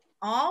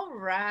All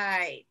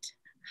right.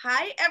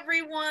 Hi,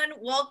 everyone.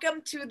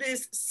 Welcome to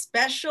this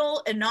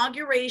special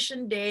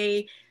Inauguration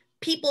Day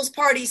People's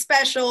Party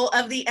special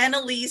of the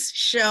Annalise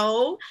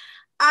Show.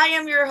 I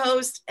am your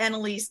host,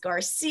 Annalise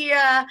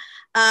Garcia.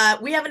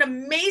 We have an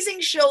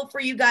amazing show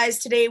for you guys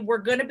today. We're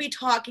going to be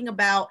talking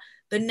about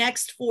the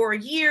next 4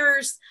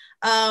 years,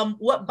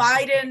 what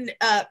Biden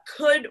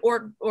could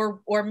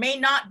or may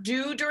not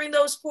do during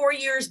those 4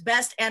 years,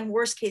 best and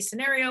worst case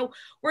scenario.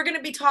 We're going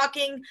to be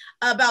talking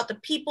about the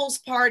People's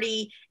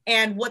Party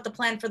and what the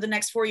plan for the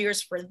next 4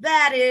 years for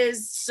that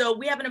is. So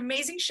we have an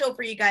amazing show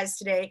for you guys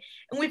today,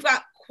 and we've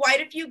got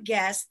quite a few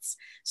guests.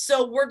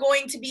 So we're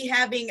going to be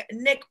having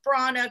Nick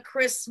Brana,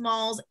 Chris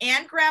Smalls,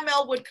 and Graham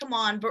Elwood come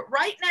on. But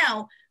right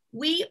now,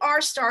 we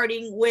are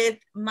starting with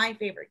my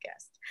favorite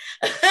guest.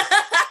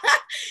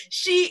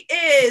 She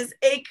is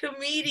a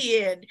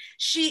comedian.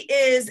 She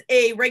is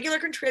a regular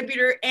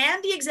contributor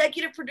and the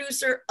executive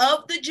producer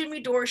of The Jimmy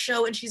Dore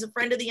Show, and she's a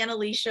friend of the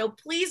Annalise Show.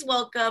 Please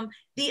welcome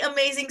the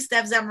amazing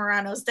Steph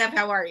Zamorano. Steph,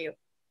 how are you?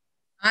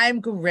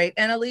 I'm great,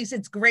 Annalise.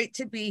 It's great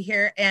to be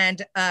here.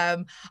 And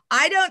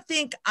I don't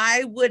think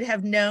I would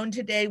have known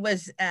today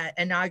was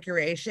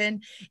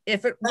inauguration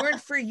if it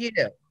weren't for you.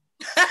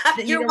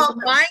 You're welcome.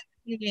 Remind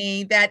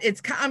me that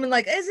it's coming,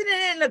 like, isn't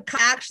it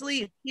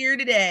actually here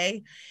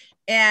today?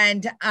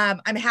 And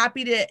I'm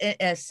happy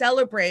to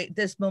celebrate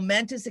this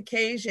momentous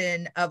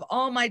occasion of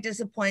all my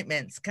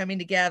disappointments coming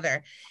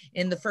together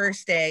in the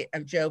first day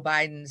of Joe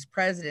Biden's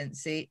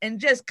presidency. And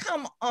just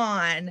come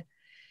on.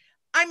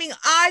 I mean,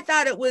 I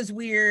thought it was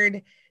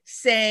weird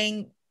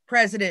saying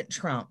President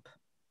Trump.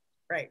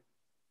 Right.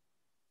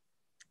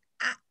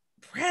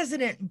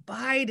 President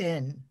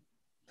Biden.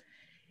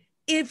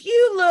 If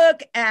you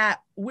look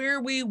at where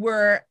we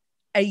were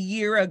a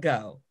year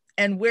ago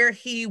and where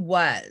he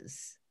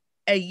was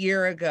a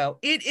year ago,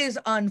 it is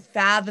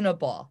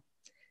unfathomable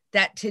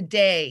that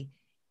today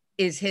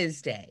is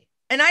his day.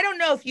 And I don't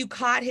know if you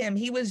caught him.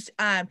 He was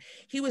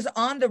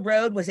on the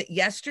road. Was it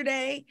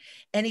yesterday?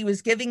 And he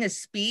was giving a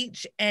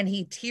speech, and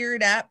he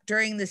teared up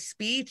during the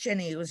speech, and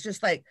he was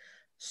just like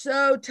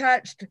so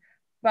touched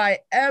by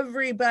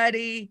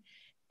everybody.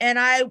 And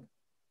I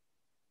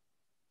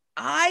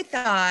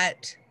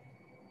thought,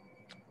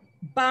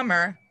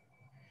 bummer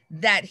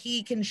that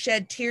he can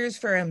shed tears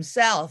for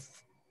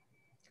himself,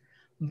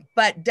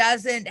 but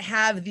doesn't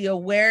have the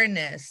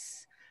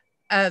awareness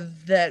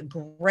of the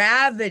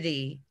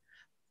gravity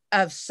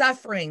of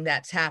suffering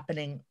that's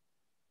happening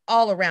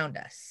all around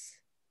us.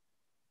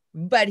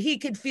 But he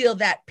could feel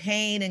that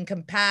pain and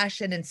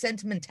compassion and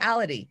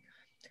sentimentality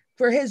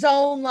for his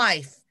own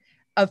life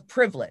of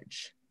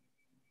privilege.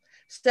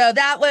 So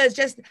that was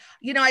just,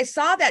 I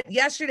saw that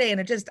yesterday,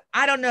 and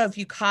I don't know if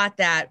you caught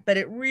that, but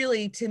it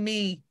really, to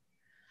me,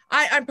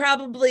 I'm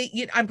probably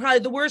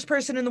the worst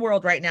person in the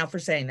world right now for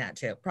saying that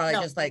too. Probably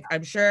no. Just like,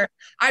 I'm sure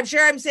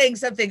I'm saying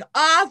something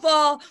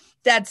awful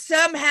that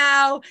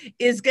somehow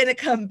is going to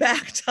come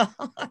back to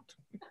haunt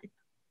me.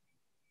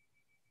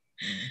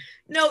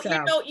 No,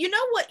 so. you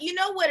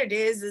know what it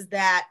is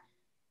that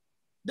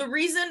the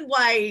reason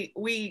why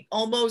we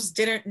almost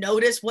didn't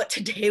notice what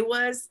today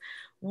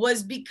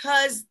was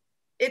because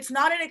it's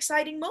not an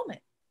exciting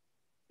moment.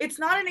 It's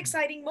not an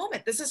exciting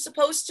moment. This is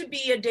supposed to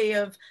be a day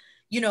of,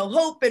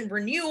 hope and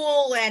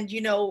renewal and,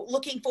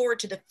 looking forward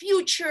to the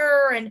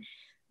future. And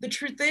the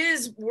truth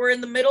is, we're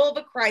in the middle of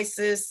a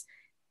crisis,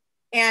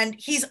 and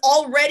he's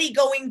already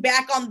going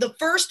back on the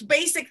first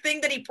basic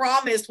thing that he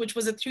promised, which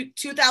was a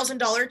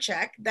 $2,000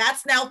 check.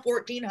 That's now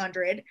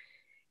 $1,400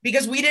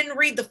 because we didn't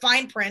read the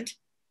fine print.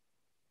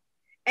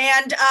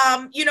 And,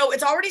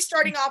 it's already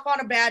starting off on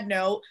a bad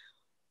note.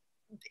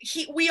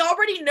 We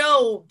already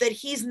know that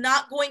he's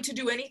not going to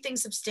do anything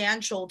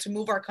substantial to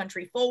move our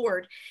country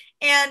forward.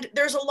 And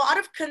there's a lot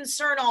of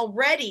concern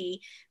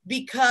already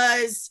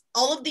because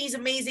all of these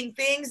amazing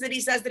things that he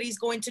says that he's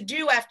going to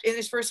do in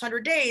his first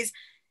 100 days,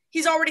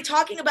 he's already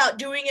talking about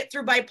doing it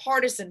through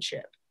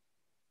bipartisanship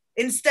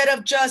instead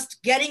of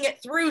just getting it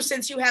through,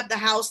 since you have the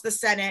House, the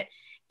Senate,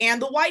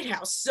 and the White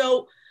House.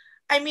 So,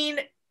 I mean,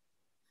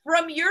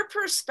 from your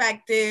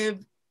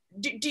perspective,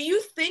 do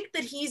you think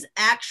that he's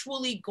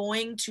actually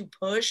going to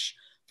push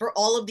for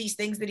all of these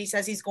things that he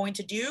says he's going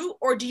to do?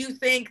 Or do you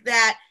think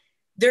that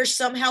they're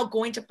somehow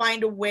going to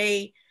find a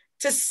way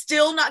to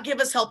still not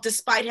give us help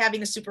despite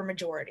having a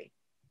supermajority?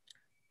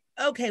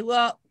 Okay,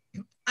 well,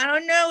 I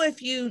don't know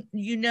if you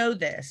know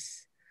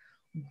this,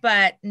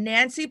 but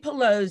Nancy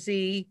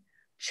Pelosi,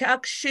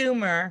 Chuck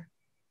Schumer,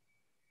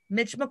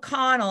 Mitch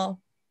McConnell,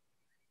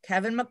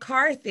 Kevin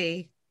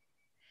McCarthy,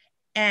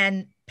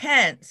 and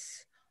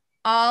Pence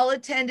all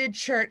attended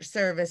church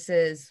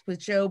services with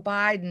Joe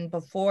Biden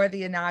before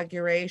the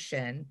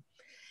inauguration.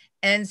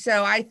 And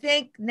so I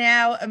think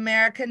now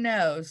America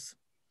knows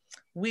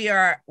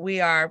we're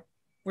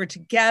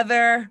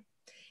together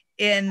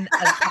in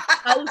the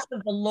house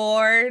of the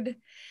Lord,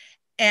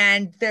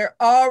 and they're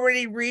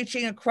already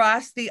reaching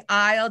across the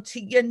aisle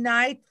to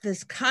unite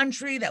this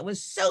country that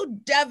was so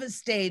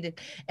devastated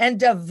and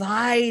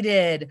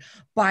divided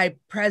by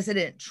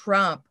President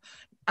Trump.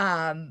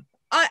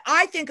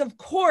 I think, of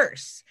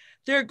course,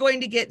 they're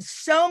going to get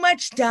so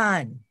much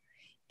done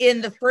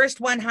in the first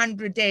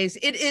 100 days.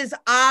 It is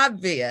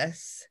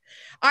obvious.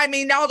 I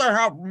mean, now they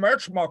have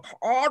Mitch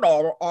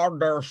McConnell on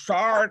their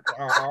side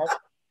now.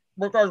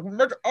 Because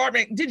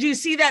did you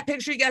see that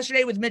picture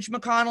yesterday with Mitch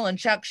McConnell and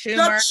Chuck Schumer?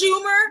 Chuck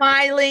Schumer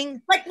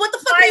smiling. Like, what the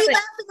fuck are you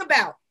laughing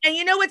about? And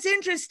you know what's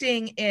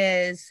interesting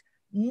is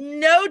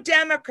no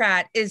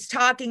Democrat is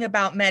talking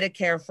about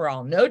Medicare for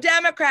all. No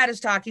Democrat is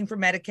talking for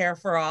Medicare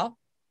for all.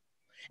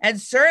 And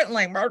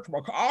certainly Mitch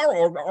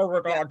McConnell is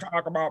never going to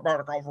talk about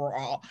Medicare for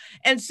all.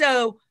 And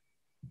so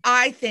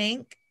I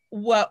think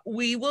what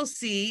we will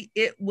see,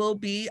 it will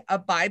be a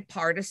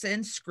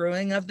bipartisan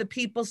screwing of the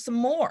people some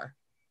more.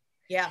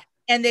 Yeah.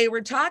 And they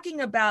were talking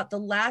about the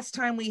last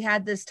time we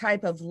had this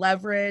type of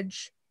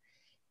leverage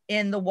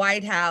in the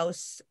White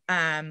House,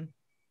 gave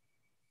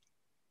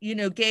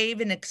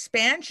an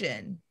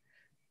expansion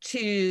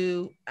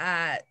to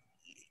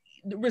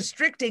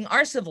restricting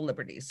our civil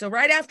liberties. So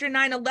right after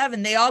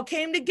 9/11, they all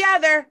came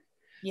together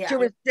to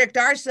restrict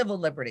our civil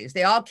liberties.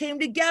 They all came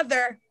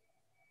together.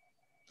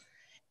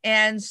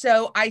 And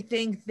so I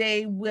think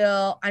they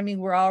will,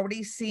 we're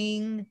already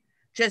seeing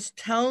just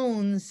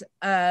tones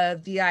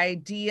of the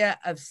idea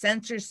of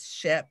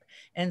censorship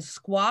and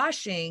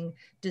squashing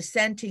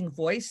dissenting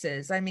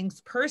voices.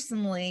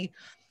 Personally,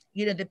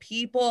 the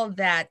people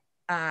that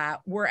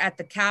were at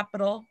the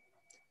Capitol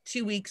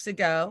 2 weeks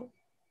ago,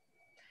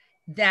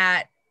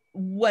 that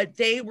what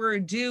they were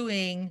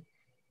doing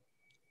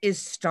is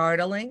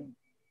startling.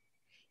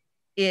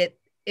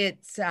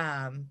 It's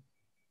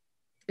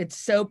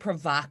so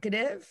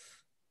provocative.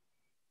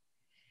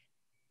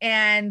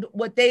 And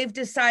what they've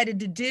decided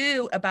to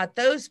do about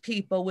those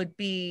people would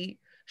be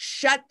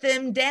shut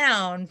them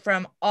down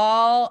from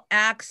all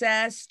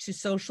access to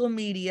social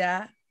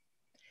media.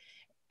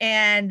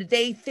 And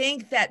they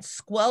think that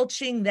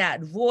squelching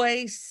that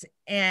voice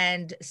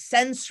and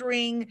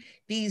censoring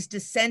these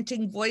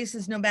dissenting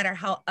voices, no matter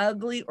how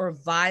ugly or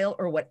vile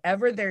or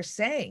whatever they're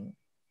saying,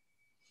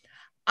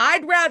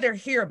 I'd rather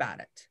hear about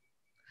it.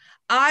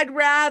 I'd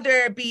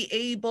rather be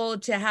able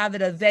to have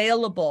it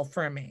available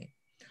for me.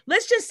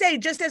 Let's just say,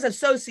 just as a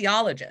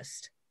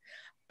sociologist,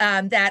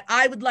 that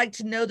I would like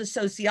to know the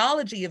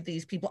sociology of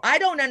these people. I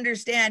don't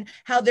understand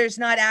how there's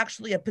not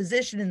actually a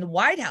position in the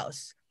White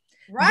House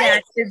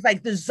that is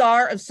like the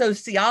czar of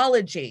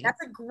sociology.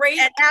 That's a great.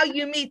 And how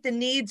you meet the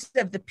needs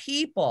of the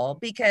people,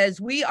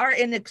 because we are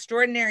in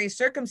extraordinary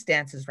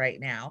circumstances right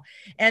now,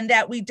 and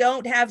that we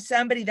don't have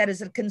somebody that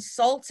is a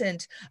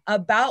consultant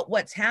about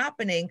what's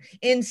happening.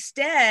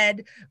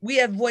 Instead, we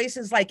have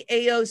voices like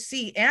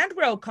AOC and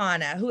Ro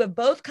Khanna, who have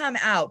both come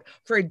out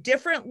for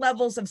different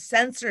levels of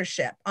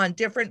censorship on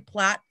different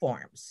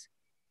platforms.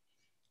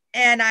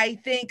 And I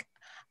think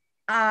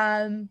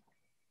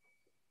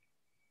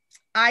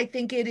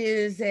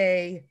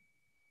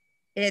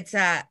it's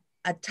a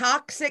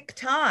toxic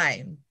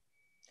time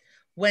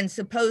when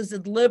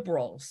supposed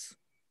liberals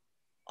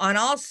on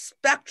all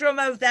spectrum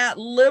of that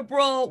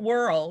liberal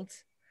world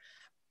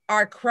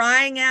are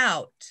crying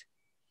out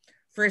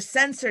for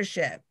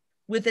censorship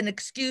with an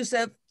excuse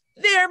of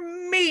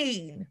they're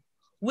mean,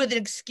 with an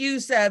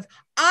excuse of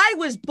I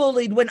was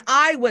bullied when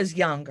I was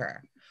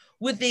younger,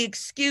 with the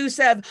excuse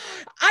of,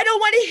 I don't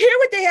want to hear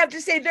what they have to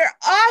say. They're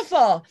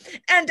awful.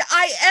 And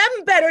I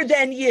am better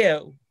than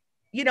you.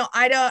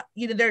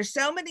 There's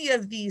so many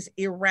of these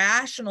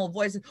irrational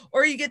voices,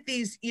 or you get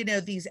these,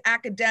 these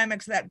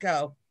academics that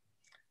go,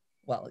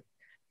 well,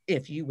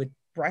 if you would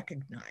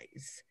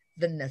recognize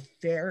the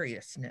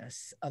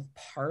nefariousness of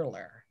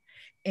Parler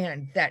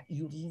and that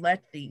you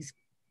let these,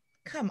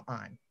 come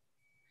on.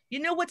 You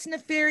know what's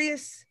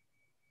nefarious?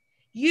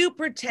 You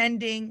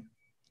pretending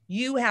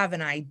you have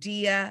an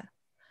idea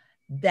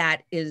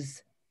that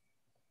is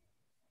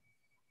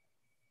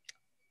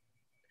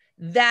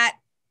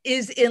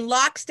in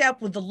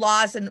lockstep with the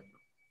laws and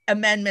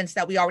amendments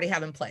that we already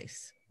have in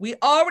place. We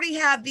already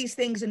have these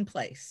things in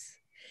place.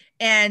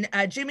 And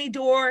Jimmy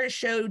Dore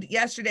showed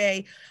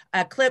yesterday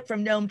a clip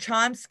from Noam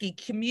Chomsky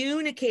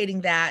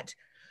communicating that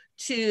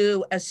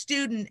to a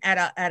student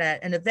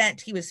at an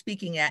event he was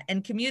speaking at,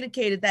 and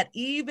communicated that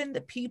even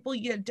the people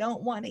you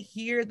don't want to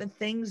hear the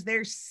things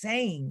they're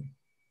saying,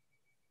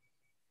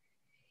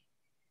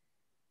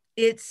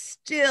 it's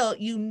still,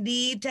 you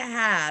need to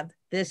have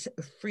this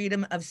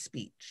freedom of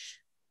speech.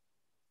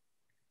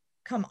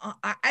 Come on.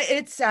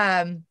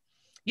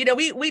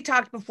 We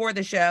talked before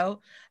the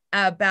show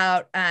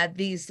about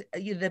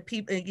the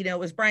people, it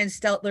was Brian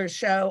Stelter's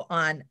show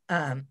on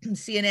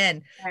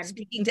CNN,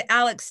 speaking to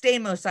Alex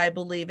Stamos, I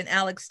believe, and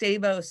Alex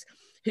Stamos,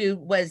 who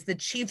was the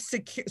chief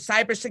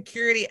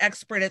cybersecurity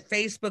expert at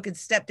Facebook, and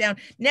stepped down.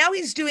 Now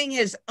he's doing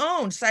his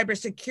own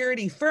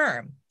cybersecurity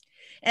firm.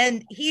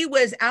 And he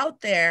was out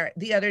there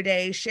the other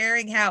day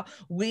sharing how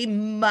we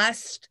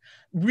must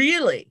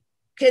really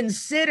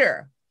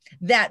consider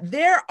that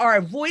there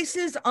are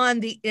voices on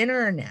the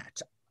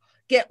internet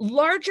get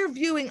larger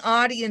viewing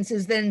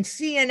audiences than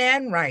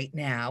CNN right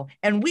now,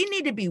 and we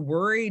need to be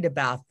worried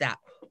about that.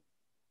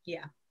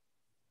 Yeah.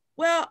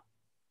 Well,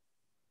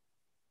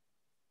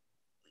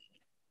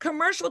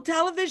 commercial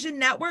television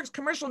networks,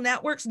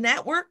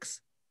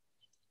 networks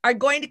are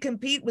going to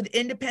compete with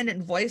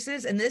independent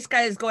voices. And this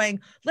guy is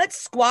going, let's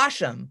squash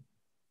them.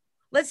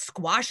 Let's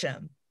squash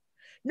him.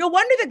 No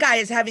wonder the guy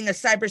is having a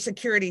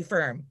cybersecurity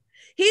firm.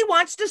 He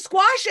wants to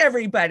squash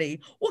everybody.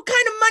 What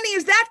kind of money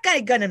is that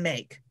guy going to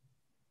make?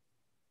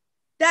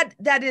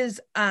 That is,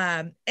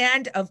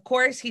 and of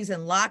course, he's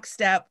in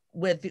lockstep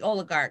with the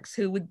oligarchs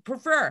who would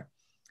prefer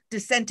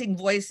dissenting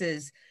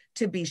voices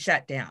to be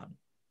shut down.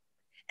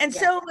 And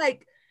so,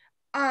 like,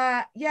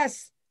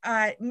 yes,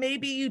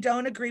 maybe you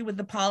don't agree with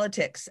the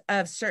politics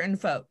of certain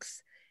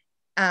folks,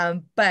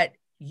 but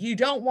you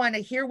don't want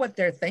to hear what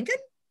they're thinking?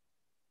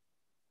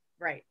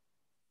 Right.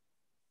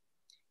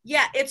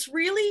 Yeah, it's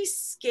really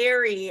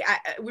scary.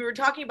 We were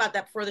talking about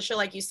that before the show,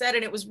 like you said,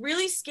 and it was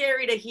really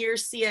scary to hear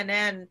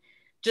CNN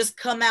just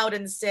come out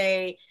and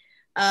say,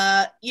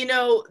 you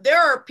know, there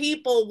are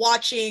people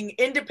watching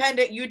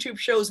independent YouTube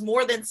shows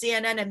more than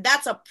CNN, and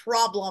that's a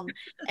problem.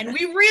 And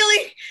we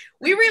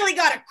really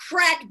got to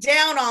crack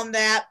down on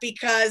that,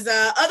 because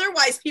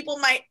otherwise people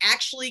might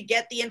actually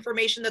get the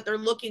information that they're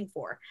looking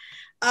for.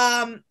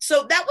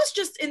 So that was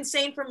just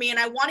insane for me. And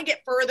I want to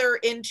get further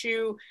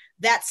into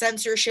that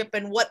censorship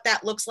and what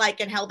that looks like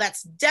and how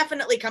that's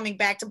definitely coming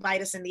back to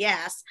bite us in the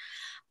ass.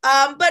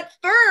 But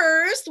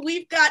first,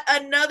 we've got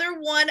another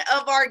one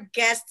of our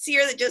guests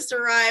here that just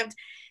arrived.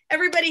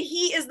 Everybody,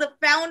 he is the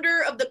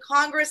founder of the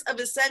Congress of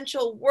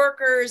Essential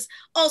Workers,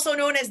 also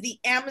known as the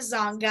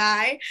Amazon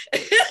guy,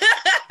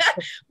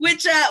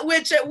 which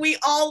we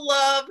all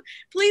love.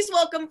 Please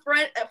welcome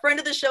a friend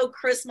of the show,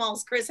 Chris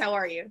Smalls. Chris, how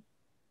are you?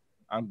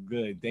 I'm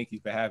good. Thank you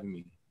for having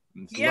me.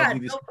 Yeah,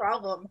 no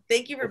problem.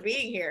 Thank you for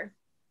being here.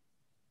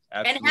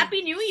 Absolutely. And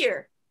Happy New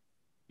Year.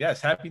 Yes,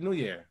 Happy New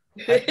Year.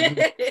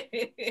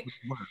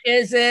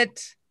 Is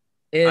it?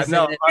 I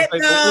know.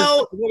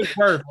 No. It's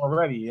worth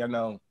already. I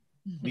know.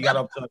 We got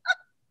up to.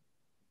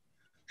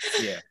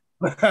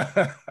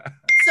 Yeah.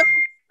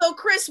 So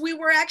Chris, we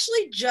were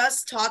actually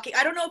just talking.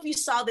 I don't know if you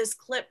saw this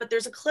clip, but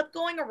there's a clip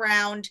going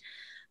around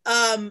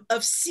of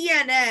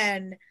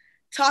CNN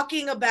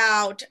talking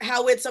about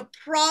how it's a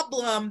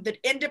problem that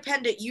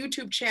independent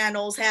YouTube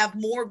channels have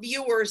more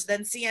viewers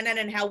than CNN,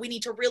 and how we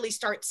need to really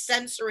start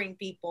censoring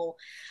people.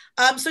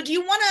 So do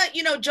you want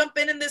to, jump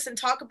in this and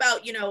talk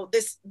about,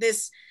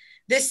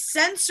 this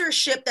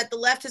censorship that the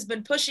left has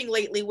been pushing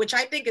lately, which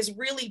I think is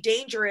really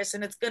dangerous,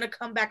 and it's going to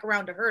come back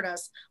around to hurt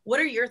us.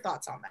 What are your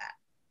thoughts on that?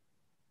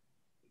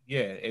 Yeah,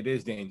 it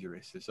is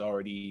dangerous. It's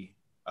already,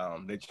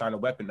 they're trying to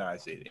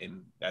weaponize it,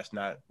 and that's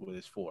not what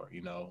it's for,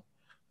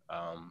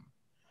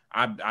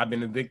 I've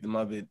been a victim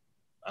of it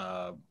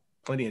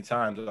plenty of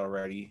times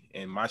already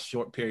in my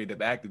short period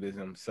of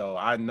activism. So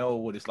I know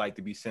what it's like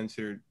to be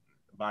censored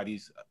by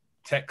these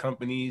tech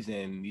companies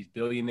and these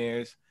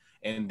billionaires.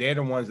 And they're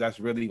the ones that's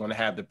really going to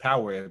have the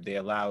power if they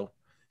allow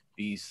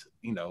these,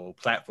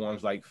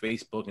 platforms like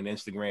Facebook and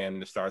Instagram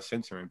to start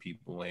censoring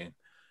people. And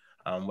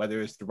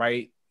whether it's the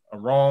right or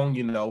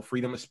wrong,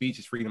 freedom of speech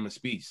is freedom of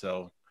speech.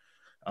 So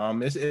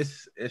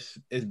it's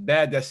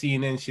bad that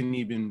CNN shouldn't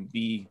even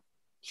be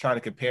trying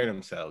to compare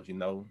themselves.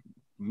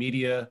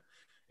 Media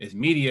is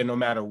media no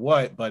matter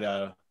what,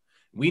 but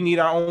we need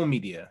our own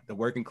media. The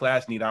working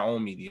class need our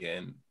own media.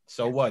 And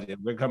so what? If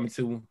we're coming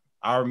to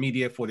our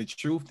media for the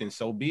truth, then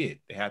so be it.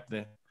 They have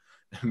to,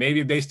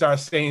 maybe if they start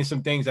saying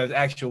some things as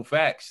actual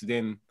facts,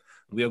 then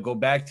we'll go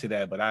back to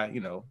that. But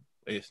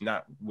it's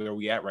not where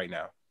we at right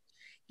now.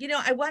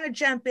 I want to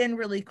jump in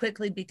really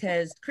quickly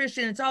because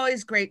Christian, it's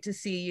always great to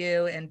see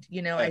you. And,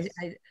 yes.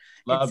 I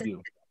love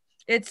you.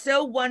 It's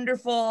so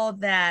wonderful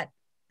that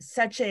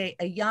such a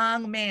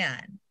young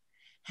man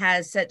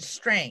has such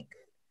strength.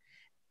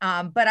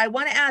 But I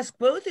want to ask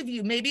both of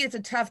you, maybe it's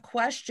a tough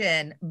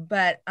question,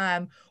 but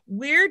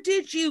where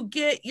did you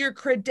get your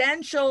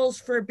credentials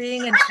for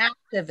being an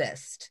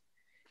activist?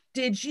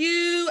 Did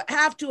you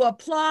have to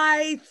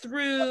apply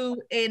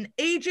through an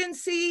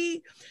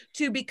agency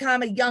to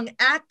become a young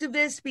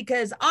activist?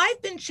 Because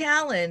I've been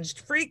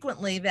challenged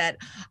frequently that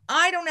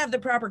I don't have the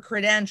proper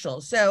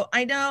credentials. So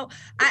I know,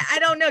 I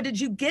don't know. Did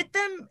you get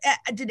them?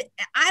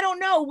 I don't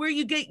know where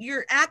you get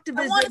your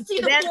activism. I want to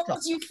see the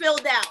forms you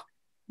filled out.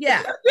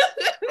 Yeah.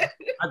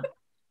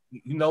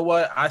 You know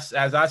what? As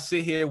I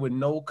sit here with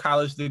no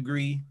college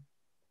degree,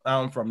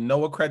 from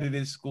no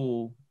accredited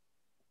school,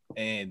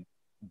 and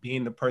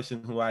being the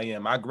person who I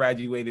am, I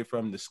graduated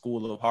from the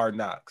School of Hard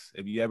Knocks.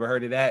 Have you ever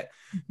heard of that?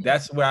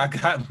 That's where I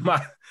got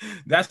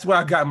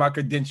my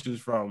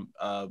credentials from.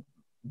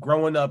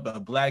 Growing up a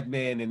Black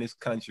man in this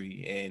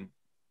country, and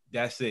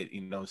that's it.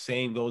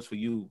 Same goes for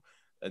you.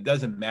 It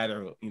doesn't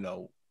matter.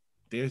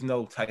 There's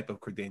no type of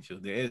credential.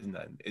 There is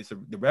none.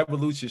 The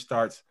revolution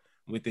starts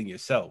within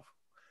yourself.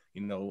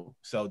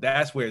 So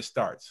that's where it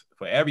starts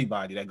for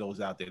everybody that goes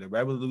out there. The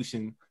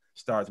revolution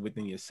starts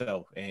within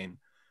yourself. And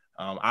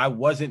I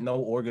wasn't no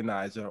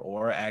organizer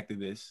or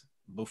activist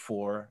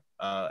before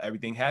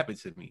everything happened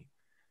to me.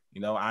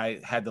 I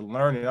had to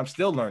learn, and I'm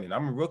still learning.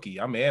 I'm a rookie.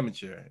 I'm an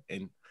amateur.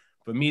 And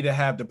for me to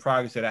have the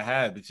progress that I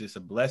have, it's just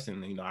a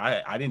blessing.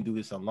 I didn't do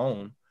this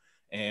alone.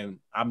 And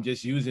I'm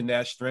just using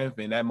that strength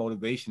and that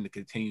motivation to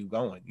continue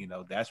going. You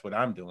know, that's what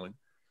I'm doing.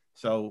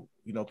 So,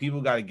 you know,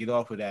 people got to get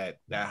off of that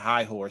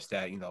high horse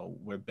that, you know,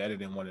 we're better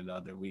than one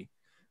another.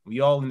 We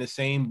all in the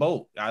same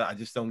boat. I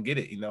just don't get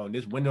it. You know, and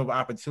this window of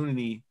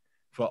opportunity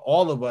for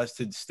all of us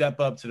to step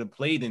up to the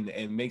plate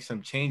and make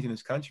some change in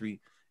this country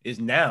is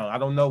now. I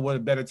don't know what a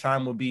better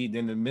time will be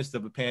than in the midst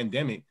of a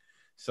pandemic.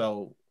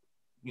 So,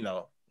 you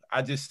know,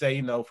 I just say,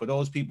 you know, for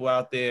those people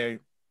out there,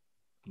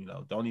 you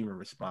know, don't even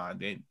respond.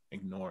 They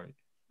ignore it.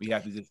 We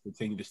have to just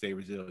continue to stay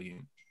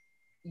resilient.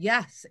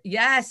 Yes.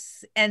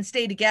 And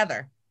stay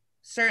together.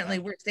 Certainly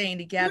we're staying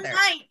together.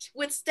 Unite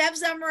with Steph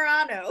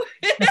Zamorano.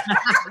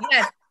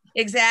 Yes,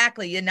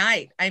 exactly.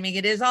 Unite. I mean,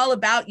 it is all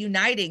about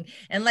uniting.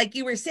 And like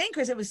you were saying,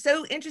 Chris, it was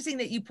so interesting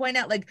that you point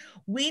out, like,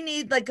 we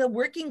need like a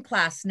working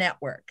class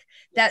network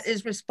that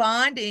is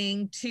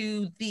responding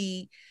to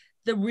the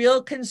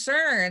real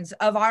concerns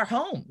of our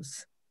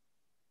homes.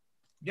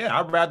 Yeah,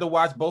 I'd rather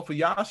watch both of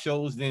y'all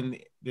shows than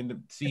the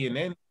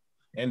CNN.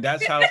 And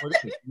that's how it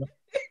is.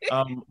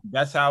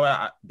 That's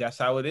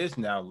how it is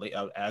now.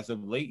 As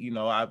of late, you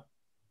know, I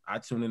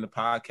tune in the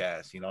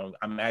podcast. You know,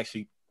 I'm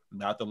actually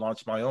about to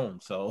launch my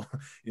own, so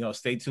you know,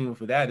 stay tuned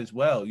for that as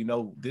well. You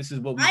know, this is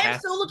what I am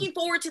so looking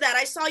forward to that.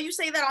 I saw you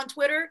say that on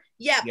Twitter.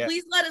 Yeah,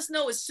 please let us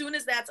know as soon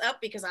as that's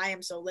up, because I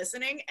am so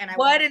listening. And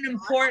what an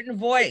important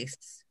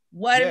voice.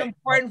 What an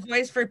important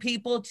voice for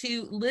people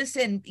to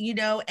listen, you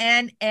know,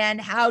 and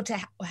how to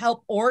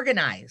help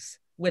organize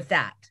with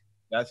that.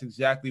 That's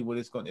exactly what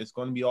it's going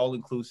to be, all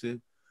inclusive.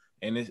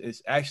 And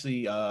it's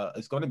actually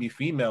it's going to be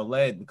female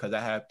led, because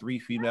I have 3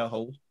 female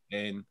hosts,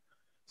 and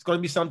it's going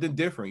to be something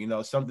different, you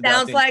know, something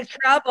sounds like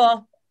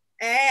trouble.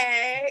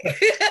 Hey.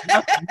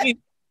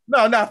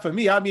 Not for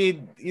me. I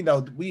mean, you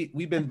know,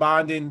 we've been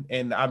bonding,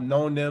 and I've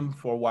known them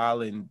for a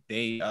while, and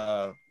they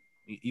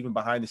even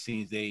behind the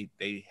scenes, they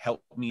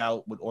helped me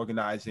out with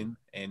organizing,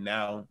 and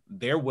now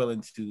they're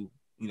willing to,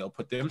 you know,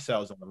 put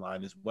themselves on the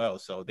line as well.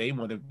 So they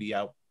want to be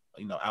out,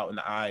 you know, out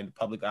in the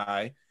public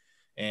eye.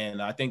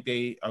 And I think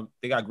they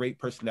got great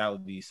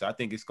personalities. So I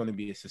think it's going to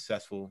be a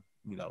successful,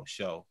 you know,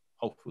 show.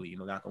 Hopefully, you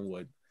know, knock on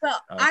wood.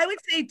 Well, I would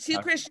say too,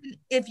 Christian,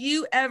 if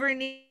you ever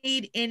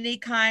need any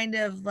kind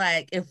of,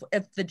 like, if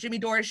the Jimmy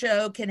Dore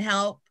Show can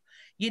help,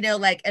 you know,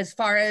 like as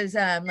far as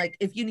like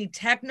if you need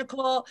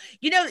technical,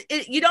 you know,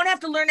 you don't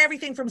have to learn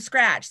everything from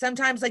scratch.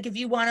 Sometimes, like if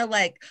you want to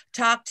like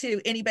talk to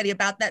anybody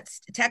about that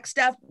tech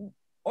stuff,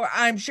 or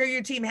I'm sure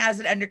your team has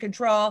it under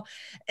control.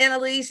 And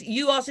Elise,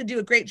 you also do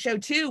a great show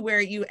too,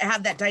 where you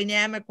have that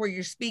dynamic where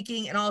you're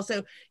speaking and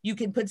also you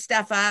can put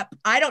stuff up.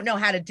 I don't know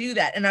how to do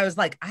that. And I was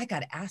like, I got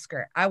to ask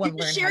her. I want to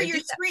learn how to share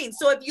your screen.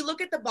 So if you look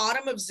at the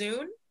bottom of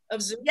Zoom,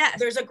 yes,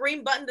 there's a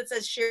green button that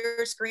says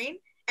share screen,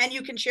 and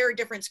you can share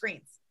different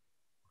screens.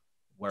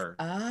 Word.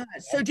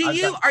 So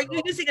are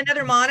you using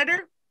another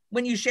monitor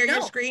when you share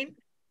your screen?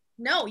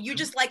 No, you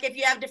just, like, if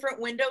you have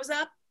different windows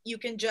up, you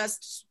can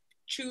just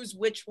choose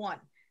which one.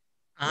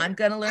 I'm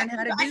going to learn how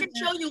to do that. I can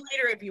show you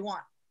later if you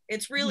want.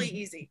 It's really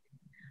easy.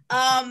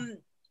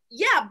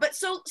 Yeah, but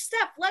so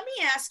Steph, let me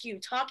ask you,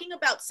 talking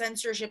about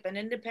censorship and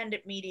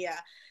independent media,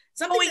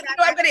 I'm going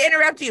to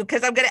interrupt you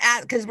because I'm going to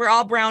ask, because we're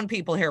all brown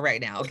people here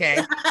right now. Okay.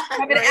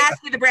 I'm going to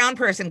ask you the brown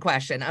person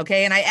question.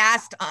 Okay. And I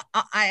asked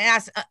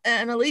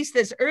Annalise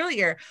this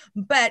earlier,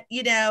 but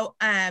you know,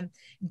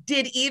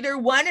 did either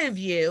one of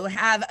you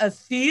have a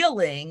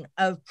feeling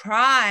of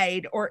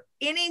pride or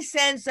any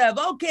sense of,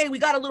 okay, we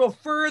got a little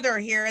further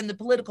here in the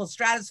political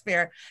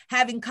stratosphere,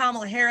 having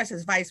Kamala Harris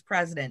as vice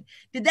president?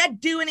 Did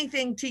that do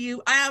anything to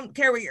you? I don't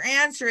care what your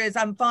answer is.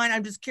 I'm fine.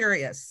 I'm just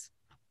curious.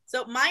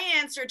 So my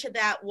answer to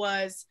that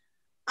was,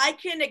 I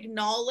can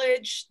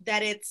acknowledge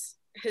that it's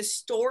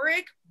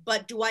historic,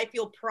 but do I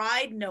feel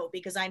pride? No,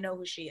 because I know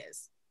who she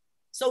is.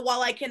 So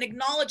while I can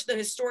acknowledge the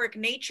historic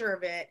nature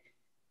of it,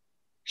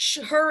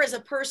 her as a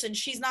person,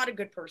 she's not a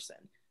good person.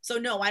 So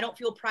no, I don't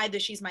feel pride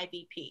that she's my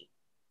VP.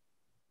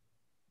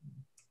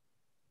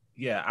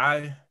 Yeah,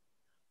 I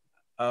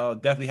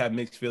definitely have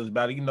mixed feelings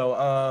about it. You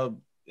know,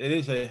 it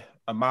is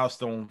a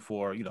milestone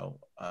for, you know,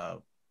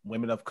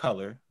 women of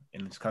color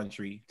in this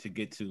country to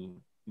get to,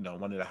 you know,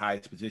 one of the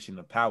highest positions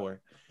of power.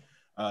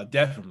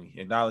 Definitely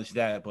acknowledge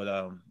that,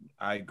 but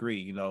I agree.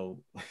 You know,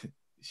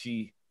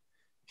 she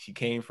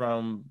came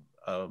from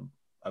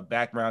a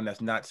background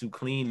that's not too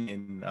clean,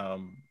 and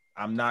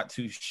I'm not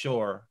too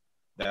sure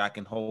that I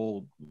can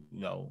hold,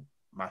 you know,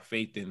 my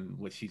faith in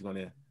what she's going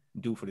to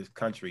do for this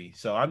country.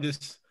 So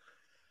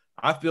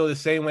I feel the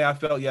same way I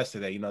felt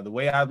yesterday. You know, the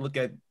way I look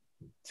at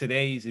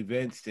today's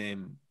events,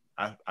 and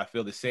I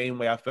feel the same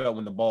way I felt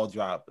when the ball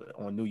dropped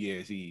on New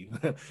Year's Eve.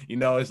 You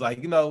know, it's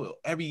like, you know,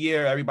 every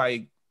year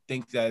everybody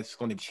thinks that it's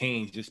going to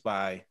change just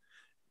by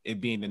it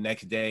being the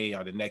next day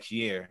or the next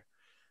year.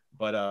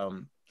 But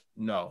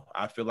no,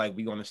 I feel like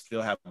we're going to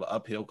still have an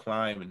uphill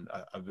climb and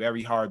a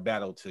very hard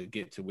battle to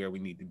get to where we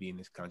need to be in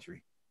this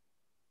country.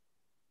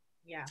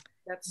 Yeah,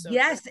 that's so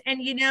yes. Good.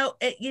 And, you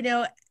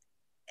know,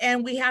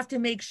 and we have to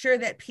make sure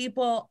that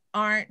people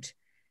aren't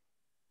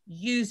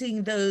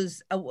using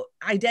those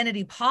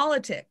identity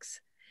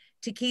politics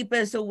to keep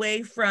us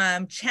away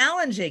from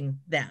challenging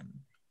them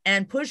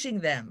and pushing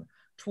them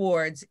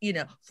towards,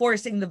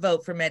 forcing the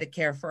vote for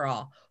Medicare for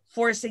all,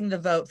 forcing the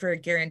vote for a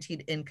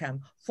guaranteed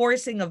income,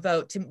 forcing a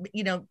vote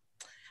to,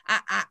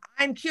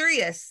 I'm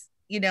curious,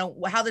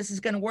 how this is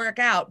going to work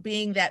out,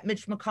 being that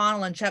Mitch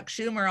McConnell and Chuck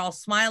Schumer are all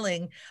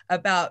smiling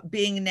about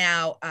being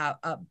now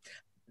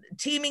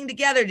teaming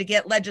together to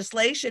get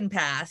legislation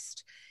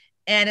passed.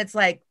 And it's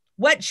like,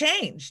 what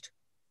changed?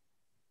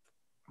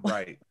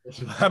 Right.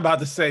 I'm about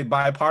to say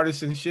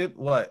bipartisanship.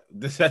 What?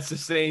 That's the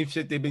same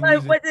shit they've been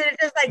using. Was it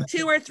just like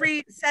 2 or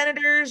 3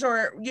 senators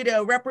or,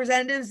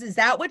 representatives? Is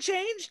that what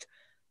changed?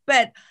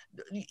 But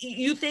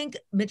you think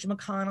Mitch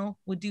McConnell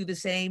would do the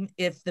same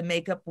if the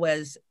makeup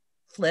was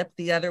flipped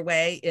the other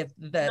way, if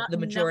the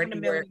majority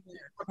were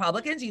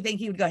Republicans? You think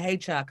he would go, hey,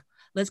 Chuck,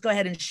 let's go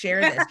ahead and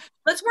share this.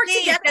 Let's work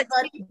together,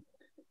 buddy.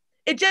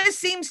 It just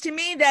seems to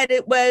me that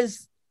it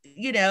was,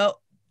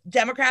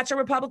 Democrats are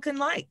Republican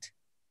light.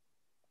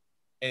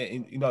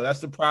 And that's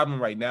the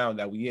problem right now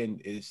that we in,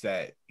 is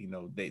that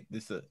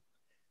the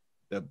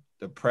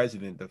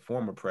president, the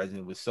former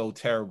president, was so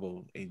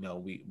terrible.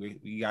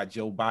 We got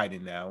Joe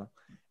Biden now,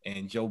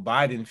 and Joe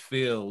Biden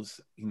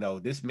feels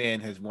this man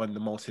has won the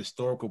most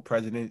historical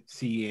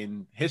presidency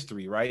in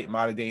history, right?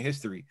 Modern day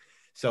history.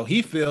 So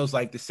he feels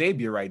like the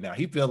savior right now.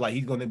 He feels like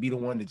he's going to be the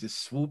one to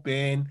just swoop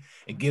in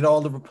and get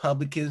all the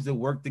Republicans to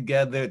work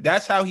together.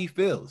 That's how he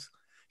feels.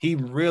 He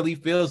really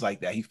feels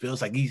like that. He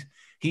feels like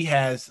he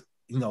has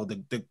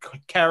the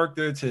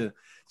character to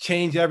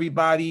change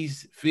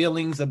everybody's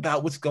feelings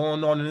about what's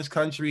going on in this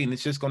country, and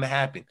it's just going to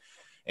happen.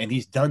 And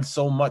he's done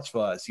so much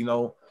for us,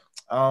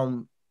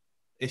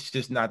 it's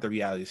just not the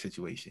reality of the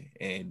situation.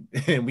 And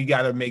we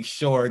got to make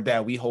sure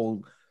that we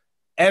hold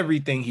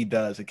everything he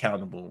does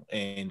accountable.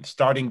 And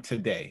starting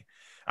today,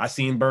 I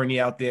seen Bernie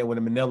out there with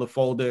a manila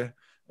folder,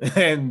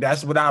 and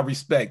that's what I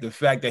respect. The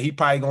fact that he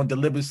probably going to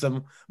deliver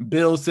some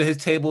bills to his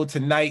table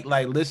tonight.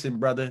 Like, listen,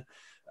 brother,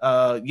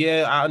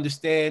 yeah, I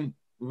understand.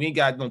 We ain't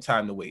got no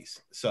time to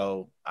waste.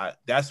 So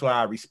that's why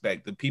I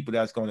respect the people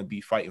that's going to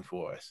be fighting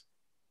for us.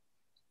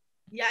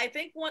 Yeah, I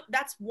think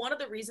that's one of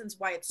the reasons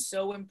why it's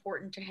so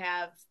important to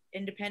have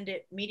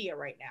independent media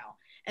right now.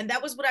 And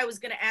that was what I was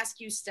going to ask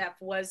you, Steph,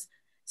 was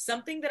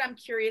something that I'm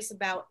curious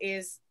about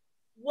is,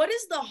 what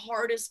is the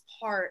hardest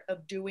part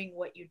of doing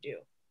what you do?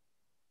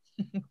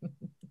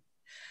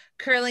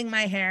 Curling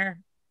my hair.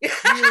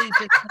 Really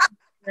just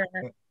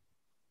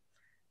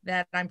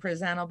that I'm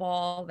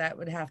presentable. That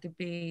would have to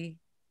be,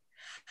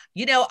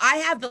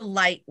 I have the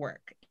light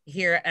work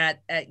here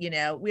at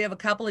we have a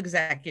couple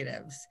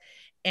executives,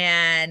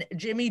 and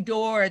Jimmy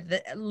Dore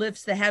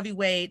lifts the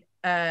heavyweight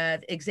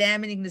of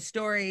examining the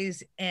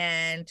stories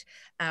and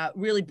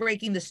really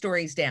breaking the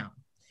stories down.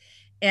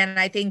 And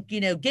I think,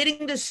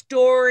 getting the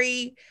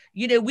story,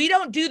 we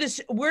don't do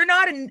this.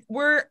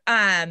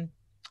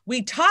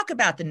 We talk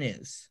about the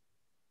news.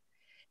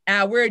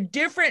 We're a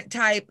different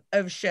type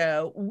of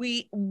show.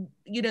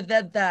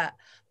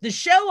 The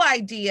show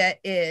idea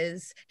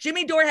is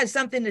Jimmy Dore has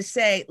something to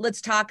say. Let's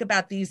talk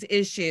about these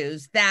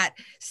issues that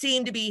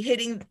seem to be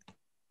hitting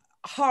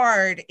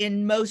hard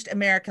in most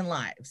American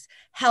lives.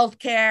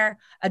 Healthcare,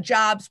 a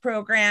jobs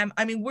program.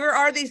 I mean, where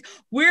are these?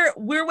 Where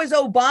was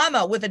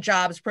Obama with a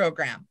jobs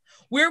program?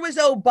 Where was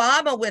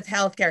Obama with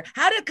healthcare?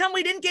 How did it come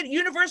we didn't get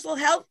universal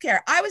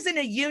healthcare? I was in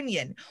a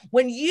union.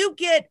 When you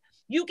get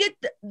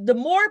the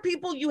more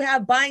people you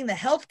have buying the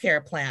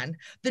healthcare plan,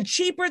 the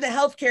cheaper the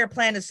healthcare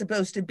plan is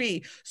supposed to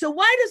be. So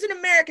why doesn't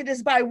America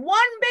just buy one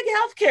big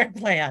healthcare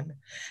plan?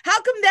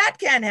 How come that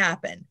can't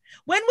happen?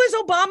 When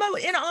was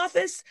Obama in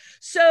office?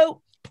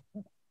 So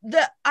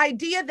the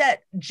idea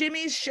that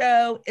Jimmy's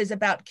show is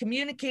about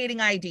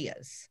communicating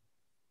ideas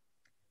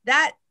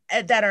that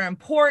are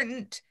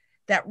important,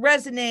 that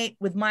resonate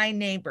with my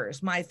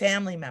neighbors, my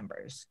family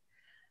members.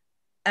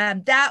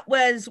 That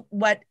was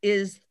what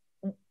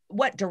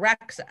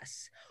directs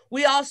us.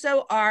 We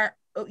also are,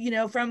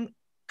 from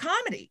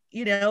comedy,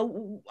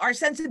 our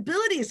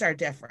sensibilities are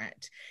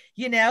different.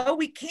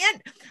 We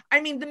can't,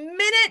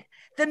 the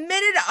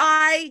minute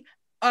I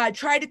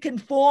try to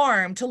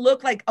conform to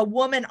look like a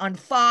woman on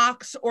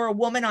Fox or a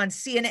woman on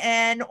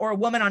CNN or a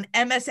woman on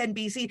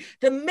MSNBC,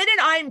 the minute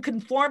I'm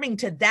conforming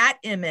to that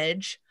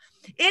image,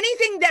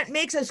 anything that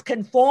makes us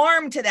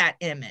conform to that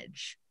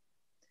image.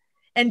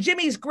 And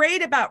Jimmy's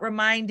great about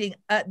reminding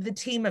the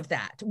team of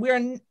that.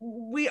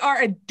 We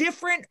are a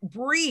different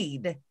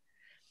breed.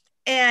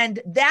 And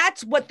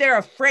that's what they're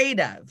afraid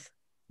of.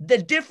 The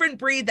different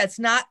breed that's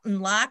not in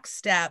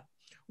lockstep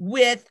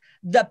with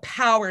the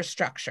power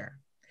structure.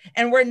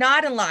 And we're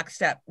not in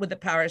lockstep with the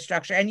power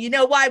structure. And you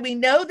know why we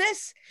know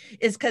this?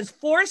 Is because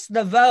Force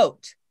the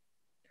Vote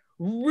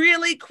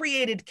really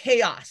created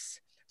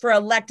chaos for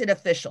elected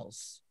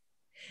officials.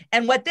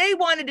 And what they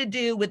wanted to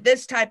do with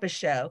this type of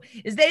show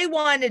is they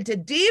wanted to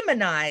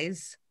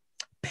demonize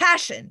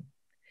passion.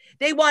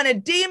 They want to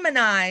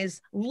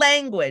demonize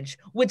language,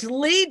 which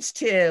leads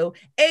to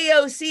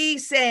AOC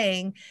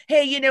saying,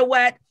 hey, you know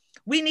what?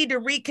 we need to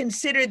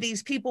reconsider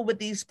these people with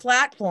these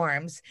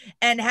platforms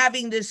and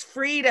having this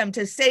freedom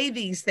to say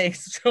these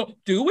things. So,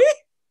 do we?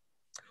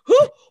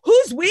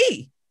 Who's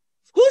we?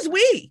 Who's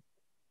we?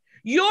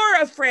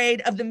 You're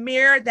afraid of the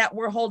mirror that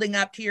we're holding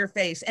up to your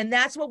face. And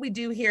that's what we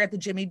do here at the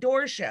Jimmy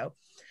Dore Show.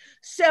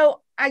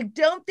 So I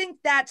don't think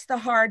that's the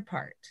hard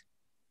part.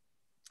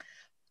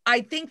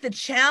 I think the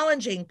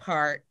challenging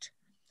part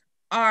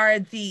are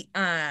the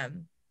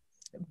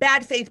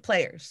bad faith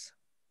players.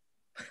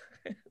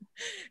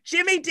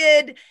 Jimmy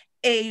did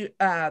a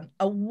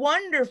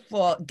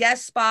wonderful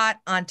guest spot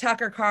on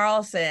Tucker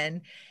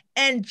Carlson,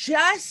 and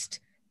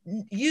just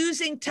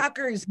using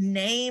Tucker's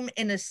name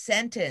in a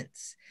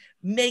sentence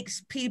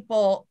makes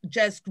people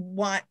just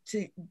want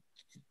to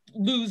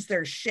lose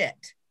their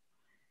shit.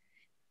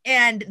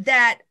 And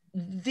that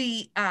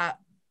the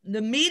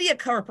media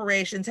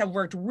corporations have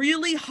worked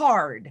really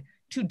hard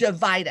to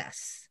divide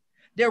us.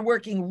 They're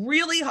working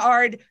really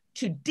hard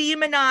to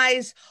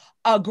demonize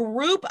a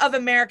group of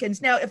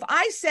Americans. Now, if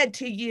I said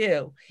to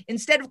you,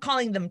 instead of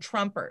calling them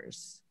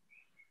Trumpers,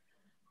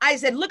 I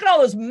said, look at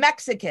all those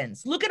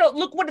Mexicans. Look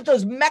what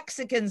those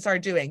Mexicans are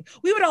doing.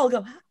 We would all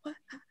go, what?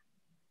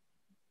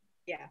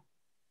 Yeah.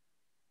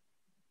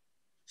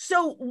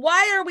 So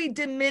why are we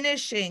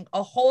diminishing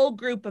a whole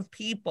group of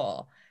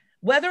people?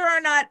 Whether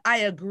or not I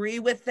agree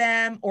with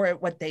them or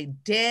what they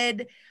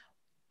did,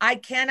 I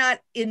cannot,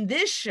 in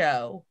this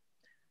show,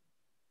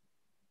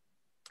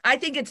 I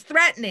think it's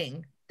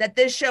threatening that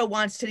this show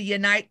wants to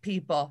unite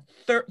people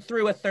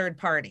through a third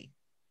party.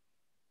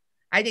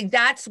 I think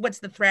that's what's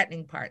the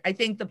threatening part. I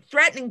think the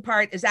threatening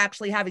part is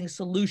actually having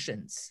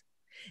solutions.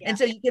 Yeah. And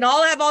so you can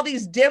all have all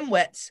these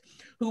dimwits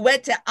who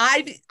went to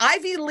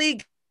Ivy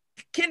League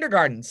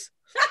kindergartens.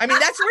 I mean,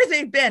 that's where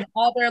they've been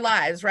all their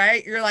lives,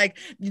 right? You're like,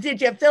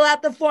 did you fill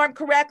out the form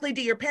correctly?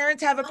 Do your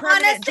parents have a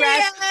permanent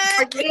address?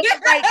 Are you in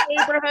the right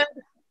neighborhood?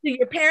 Do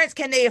your parents,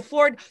 can they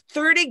afford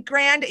 30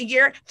 grand a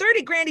year?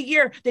 30 grand a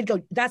year. They'd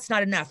go, that's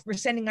not enough. We're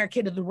sending our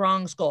kid to the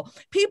wrong school.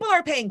 People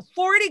are paying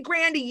 40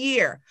 grand a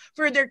year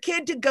for their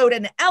kid to go to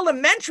an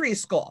elementary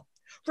school,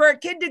 for a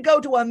kid to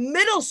go to a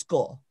middle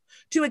school,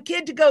 to a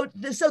kid to go,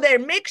 so they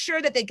make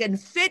sure that they can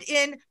fit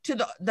in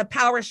to the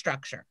power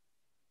structure.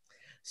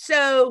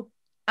 So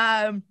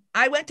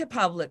I went to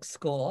public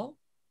school.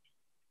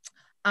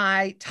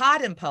 I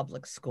taught in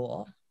public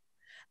school.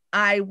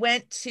 I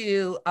went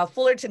to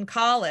Fullerton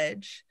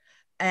College,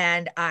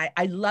 and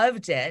I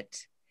loved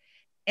it.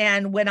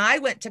 And when I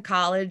went to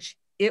college,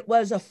 it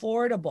was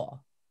affordable.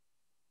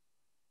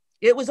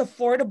 It was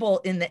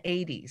affordable in the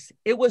 80s.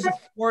 It was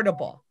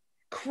affordable,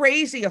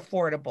 crazy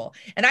affordable.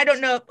 And I don't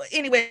know,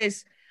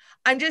 anyways,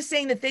 I'm just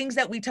saying the things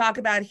that we talk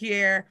about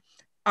here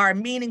are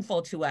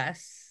meaningful to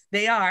us.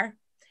 They are.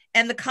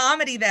 And the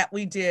comedy that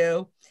we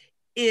do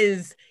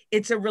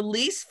it's a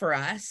release for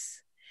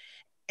us.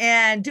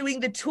 And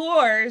doing the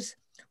tours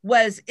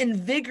was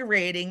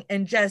invigorating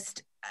and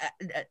just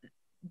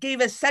gave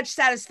us such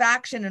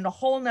satisfaction in a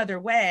whole nother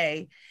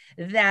way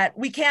that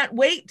we can't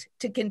wait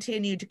to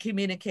continue to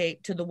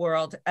communicate to the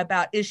world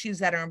about issues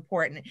that are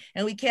important.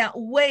 And we can't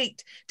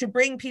wait to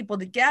bring people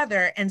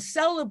together and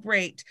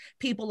celebrate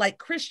people like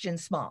Christian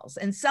Smalls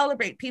and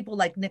celebrate people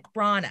like Nick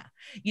Brana,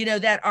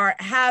 that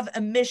have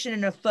a mission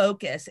and a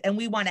focus. And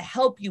we want to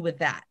help you with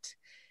that.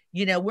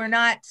 We're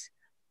not,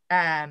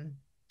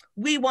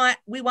 we want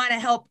to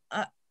help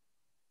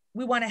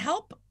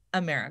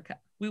America.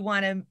 We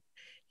want to,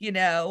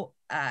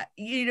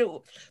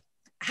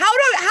 how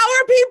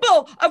are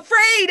people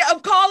afraid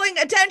of calling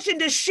attention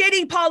to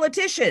shitty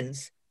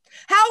politicians?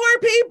 How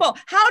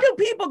do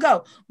people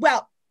go,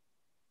 well,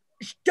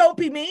 don't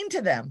be mean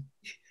to them?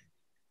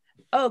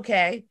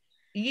 Okay.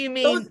 You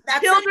mean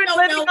that's children a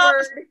no-no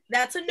word.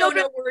 That's a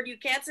no-no word. You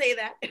can't say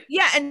that.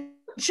 Yeah. And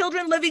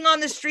children living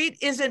on the street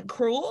isn't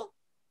cruel.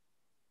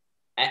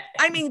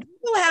 I mean,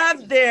 people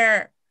have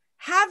their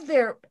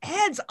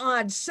heads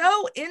on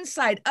so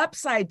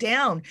upside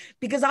down,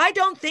 because I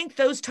don't think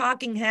those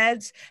talking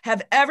heads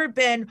have ever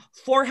been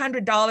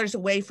 $400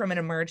 away from an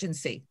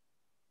emergency.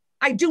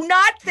 I do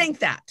not think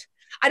that.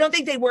 I don't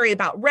think they worry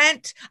about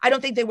rent. I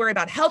don't think they worry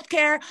about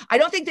healthcare. I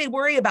don't think they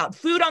worry about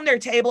food on their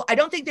table. I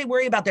don't think they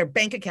worry about their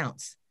bank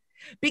accounts.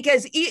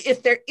 Because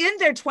if they're in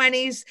their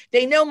 20s,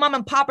 they know mom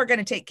and pop are going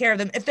to take care of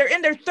them. If they're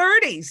in their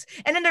 30s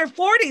and in their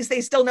 40s,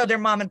 they still know their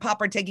mom and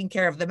pop are taking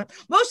care of them.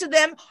 Most of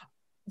them,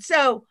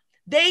 so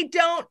they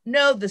don't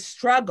know the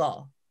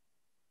struggle.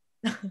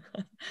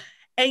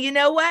 And you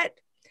know what?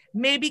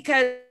 Maybe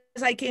because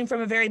I came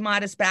from a very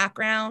modest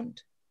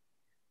background,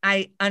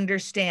 I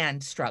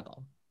understand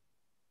struggle.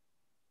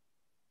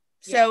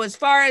 Yeah. So as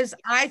far as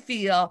I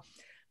feel,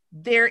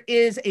 there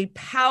is a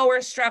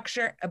power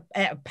structure,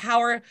 a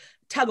power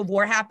tug of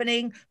war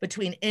happening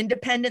between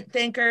independent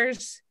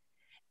thinkers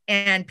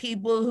and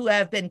people who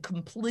have been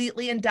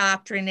completely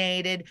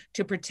indoctrinated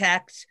to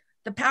protect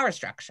the power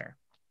structure.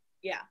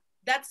 Yeah,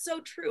 that's so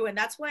true. And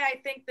that's why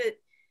I think that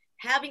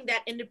having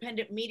that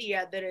independent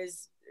media that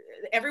is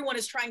everyone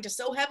is trying to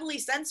so heavily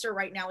censor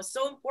right now is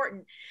so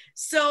important.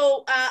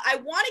 So I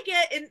want to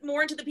get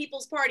more into the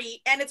People's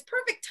Party, and it's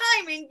perfect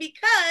timing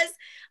because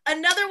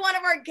another one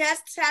of our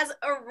guests has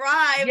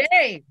arrived.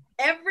 Yay!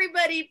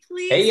 Everybody,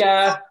 please Hey,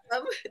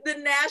 welcome the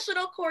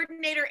national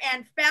coordinator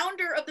and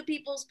founder of the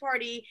People's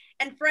Party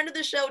and friend of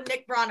the show,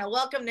 Nick Brana.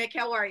 Welcome, Nick.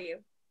 How are you?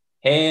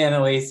 Hey,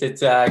 Annalise.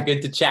 It's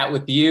good to chat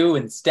with you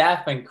and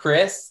Steph and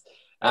Chris.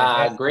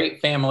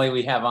 Great family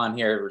we have on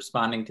here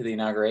responding to the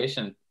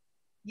inauguration.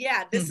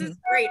 Yeah, this is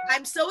great.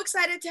 I'm so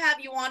excited to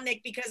have you on,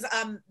 Nick, because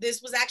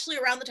this was actually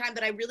around the time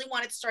that I really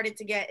wanted to start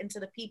to get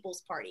into the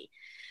People's Party.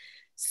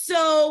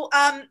 So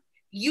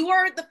you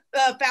are the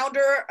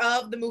founder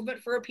of the Movement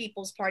for a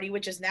People's Party,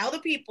 which is now the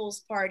People's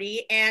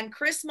Party. And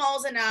Chris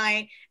Smalls and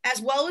I, as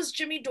well as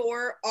Jimmy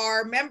Dore,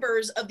 are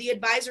members of the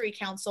Advisory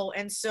Council.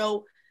 And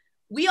so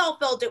we all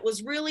felt it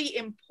was really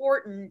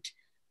important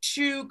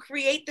to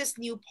create this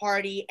new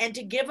party and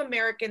to give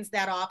Americans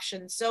that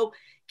option. So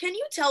can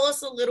you tell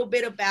us a little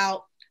bit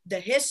about the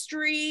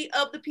history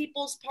of the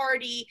People's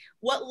Party,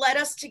 what led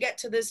us to get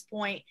to this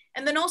point,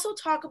 and then also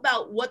talk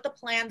about what the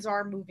plans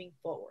are moving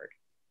forward?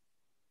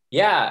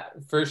 Yeah,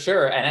 for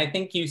sure. And I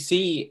think you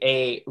see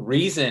a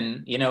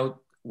reason,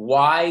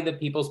 why the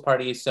People's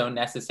Party is so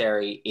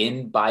necessary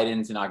in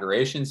Biden's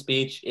inauguration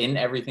speech, in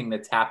everything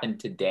that's happened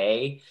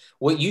today.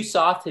 What you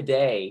saw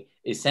today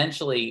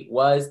essentially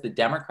was the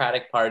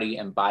Democratic Party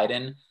and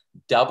Biden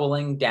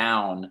doubling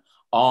down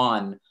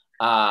on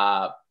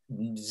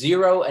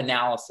zero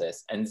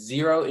analysis and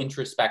zero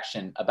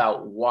introspection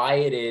about why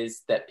it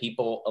is that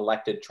people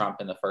elected Trump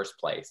in the first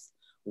place.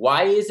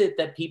 Why is it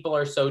that people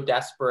are so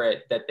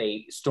desperate that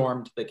they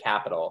stormed the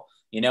Capitol?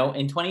 In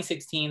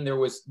 2016,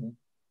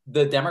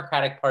 the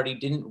Democratic Party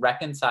didn't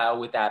reconcile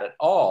with that at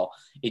all.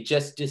 It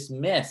just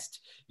dismissed,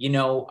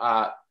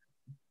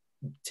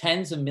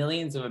 tens of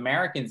millions of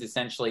Americans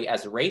essentially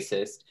as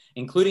racist,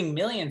 including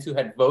millions who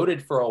had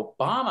voted for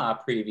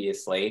Obama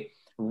previously,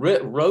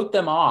 wrote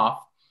them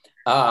off.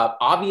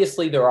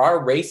 Obviously, there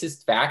are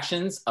racist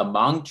factions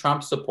among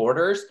Trump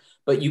supporters,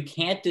 but you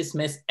can't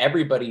dismiss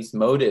everybody's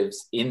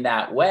motives in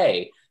that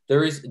way.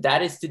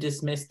 That is to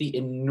dismiss the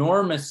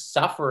enormous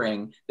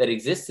suffering that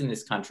exists in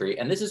this country.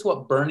 And this is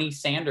what Bernie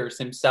Sanders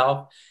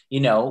himself,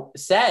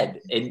 said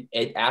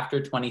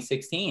after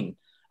 2016,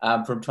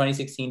 from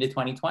 2016 to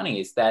 2020,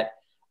 is that,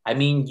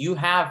 you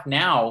have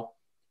now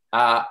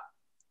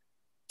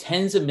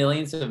tens of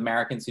millions of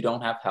Americans who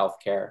don't have health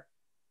care,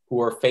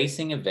 who are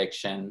facing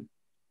eviction,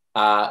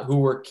 who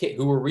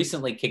were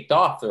recently kicked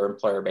off their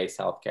employer-based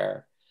health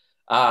care,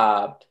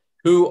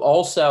 who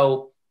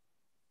also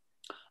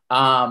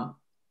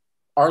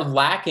are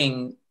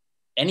lacking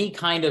any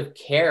kind of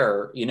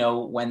care,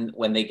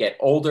 when they get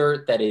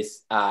older,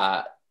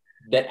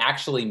 that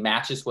actually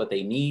matches what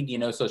they need,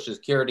 Social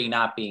Security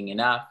not being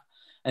enough.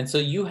 And so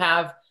you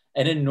have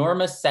an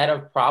enormous set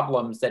of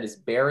problems that is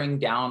bearing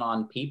down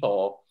on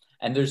people.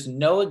 And there's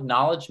no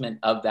acknowledgement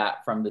of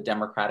that from the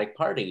Democratic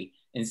Party.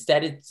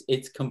 Instead,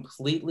 it's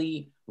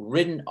completely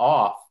written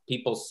off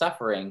people's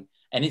suffering.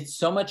 And it's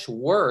so much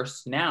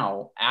worse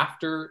now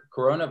after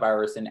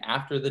coronavirus and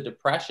after the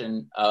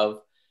depression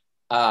of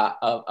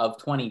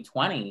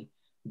 2020,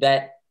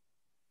 that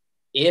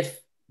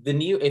if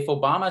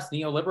Obama's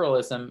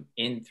neoliberalism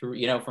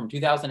from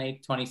 2008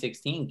 to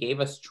 2016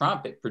 gave us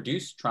Trump, it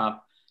produced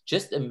Trump.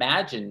 Just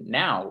imagine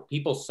now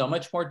people so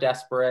much more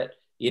desperate,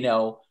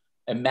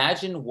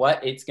 imagine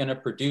what it's going to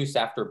produce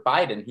after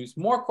Biden, who's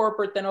more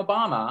corporate than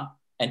Obama,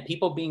 and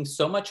people being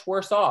so much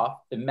worse off.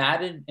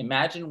 Imagine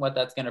what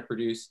that's going to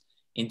produce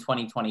in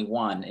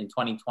 2021, in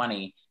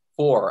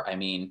 2024,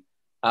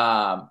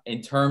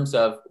 in terms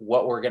of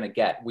what we're going to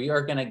get. We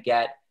are going to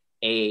get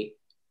a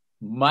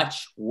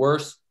much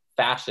worse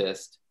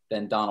fascist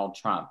than Donald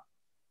Trump.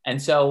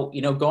 And so,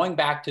 going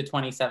back to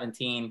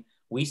 2017,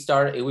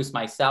 it was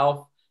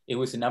myself, it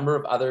was a number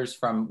of others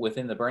from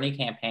within the Bernie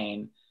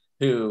campaign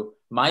who,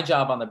 my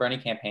job on the Bernie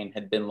campaign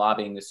had been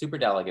lobbying the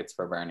superdelegates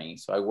for Bernie.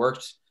 So I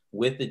worked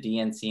with the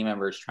DNC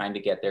members trying to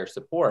get their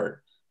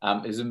support.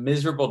 It was a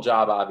miserable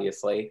job,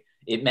 obviously.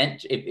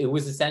 It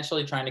was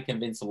essentially trying to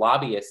convince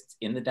lobbyists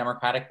in the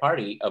Democratic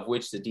Party, of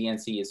which the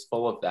DNC is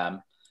full of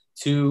them,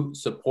 to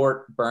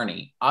support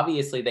Bernie.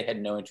 Obviously, they had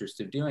no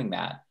interest of doing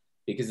that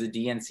because the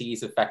DNC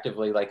is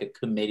effectively like a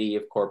committee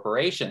of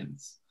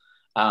corporations.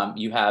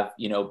 You have,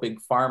 big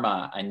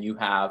pharma, and you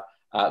have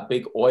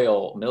big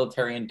oil,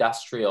 military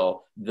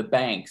industrial, the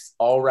banks,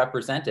 all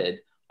represented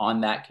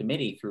on that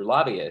committee through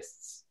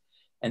lobbyists.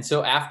 And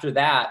so after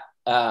that,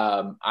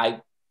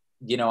 I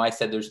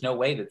said, there's no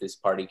way that this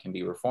party can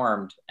be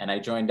reformed. And I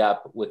joined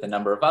up with a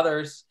number of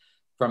others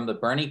from the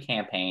Bernie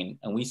campaign,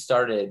 and we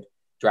started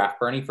Draft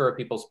Bernie for a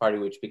People's Party,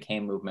 which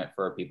became Movement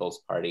for a People's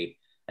Party.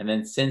 And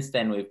then since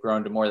then, we've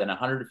grown to more than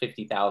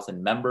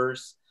 150,000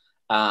 members.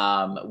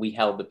 We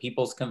held the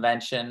People's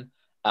Convention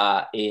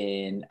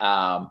in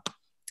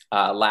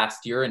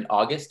last year in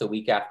August, a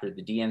week after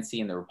the DNC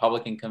and the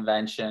Republican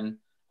Convention.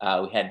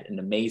 We had an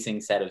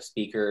amazing set of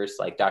speakers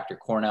like Dr.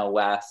 Cornel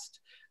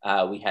West.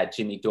 We had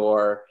Jimmy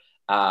Dore.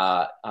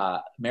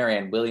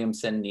 Marianne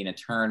Williamson, Nina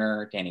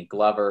Turner, Danny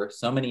Glover,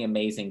 so many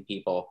amazing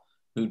people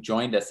who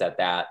joined us at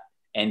that.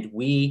 And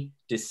we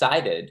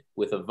decided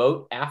with a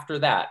vote after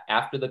that,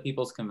 after the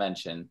People's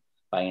Convention,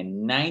 by a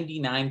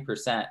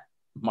 99%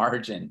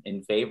 margin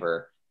in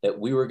favor, that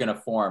we were going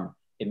to form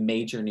a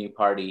major new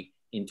party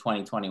in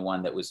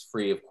 2021 that was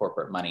free of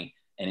corporate money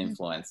and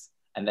influence.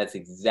 And that's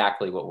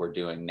exactly what we're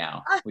doing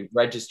now. We've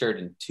registered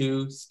in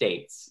 2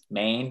 states,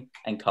 Maine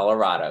and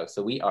Colorado.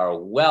 So we are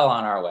well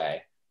on our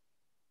way.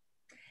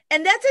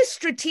 And that's a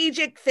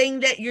strategic thing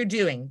that you're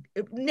doing.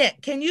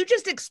 Nick, can you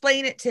just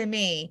explain it to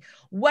me,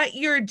 what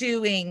you're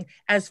doing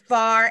as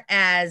far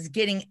as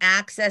getting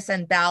access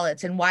and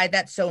ballots and why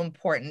that's so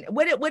important?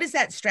 What does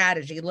that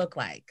strategy look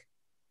like?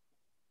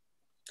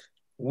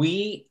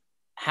 We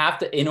have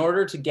to, in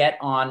order to get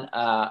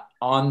to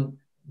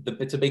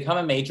become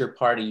a major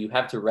party, you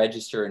have to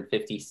register in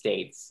 50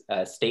 states,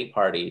 state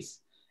parties.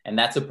 And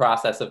that's a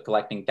process of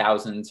collecting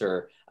thousands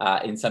or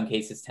in some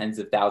cases, tens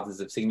of thousands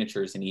of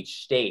signatures in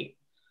each state.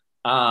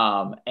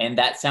 And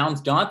that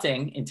sounds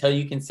daunting until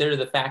you consider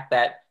the fact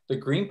that the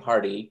Green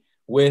Party,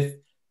 with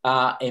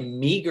a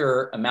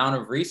meager amount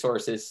of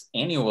resources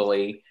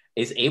annually,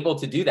 is able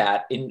to do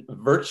that in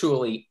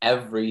virtually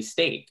every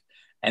state.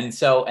 And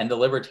the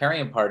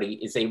Libertarian Party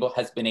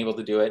has been able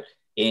to do it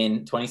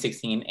in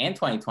 2016 and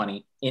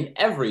 2020 in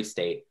every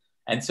state.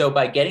 And so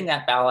by getting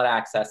that ballot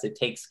access, it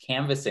takes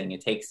canvassing,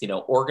 it takes,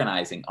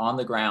 organizing on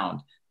the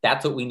ground.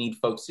 That's what we need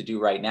folks to do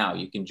right now.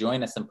 You can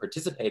join us and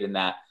participate in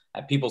that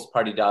at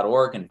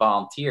peoplesparty.org and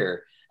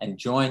volunteer and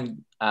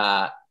join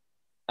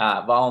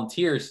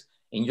volunteers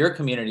in your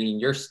community, in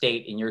your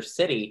state, in your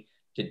city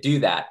to do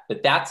that.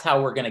 But that's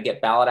how we're going to get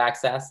ballot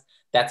access.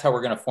 That's how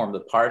we're going to form the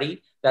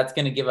party. That's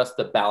going to give us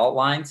the ballot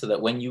line so that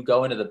when you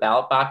go into the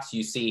ballot box,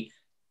 you see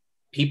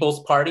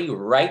People's Party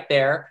right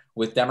there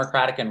with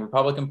Democratic and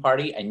Republican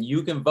Party, and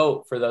you can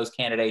vote for those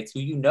candidates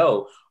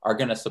who are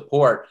going to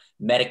support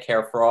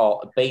Medicare for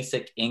all, a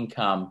basic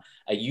income,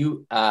 a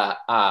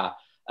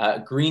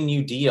Green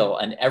New Deal,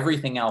 and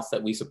everything else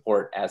that we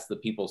support as the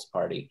People's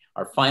Party.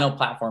 Our final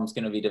platform is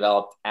going to be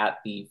developed at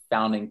the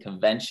founding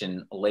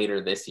convention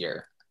later this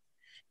year.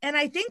 And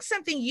I think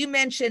something you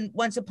mentioned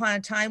once upon a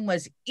time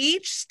was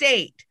each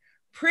state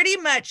pretty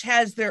much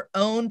has their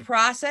own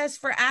process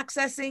for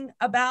accessing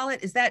a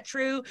ballot. Is that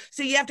true?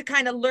 So you have to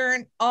kind of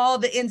learn all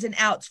the ins and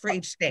outs for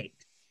each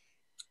state.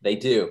 They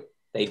do.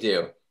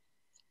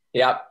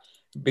 Yep.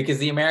 Because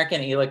the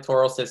American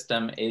electoral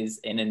system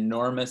is an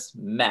enormous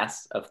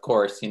mess, of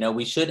course.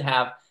 We should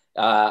have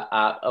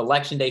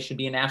election day should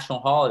be a national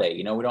holiday.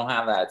 We don't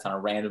have that. It's on a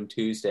random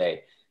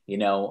Tuesday.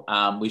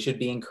 We should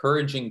be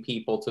encouraging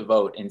people to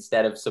vote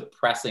instead of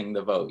suppressing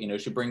the vote.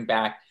 Should bring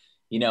back,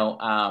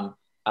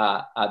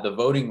 the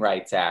Voting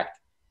Rights Act.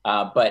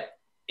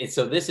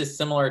 So this is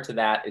similar to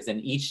that. Is in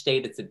each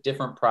state, it's a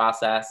different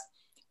process.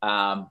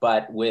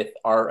 But with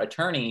our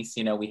attorneys,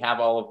 we have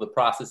all of the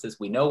processes.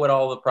 We know what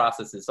all the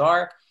processes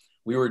are.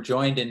 We were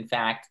joined, in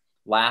fact,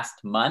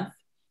 last month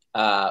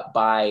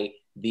by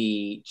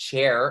the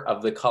chair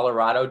of the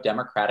Colorado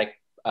Democratic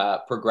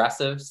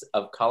Progressive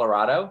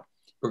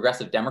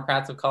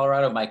Democrats of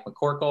Colorado, Mike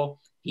McCorkle.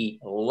 He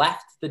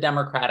left the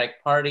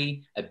Democratic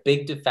Party, a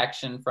big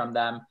defection from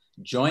them,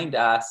 joined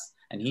us,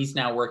 and he's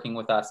now working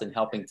with us and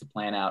helping to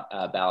plan out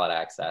ballot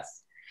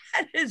access.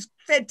 That is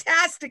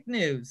fantastic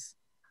news.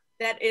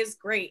 That is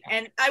great.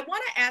 And I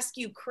want to ask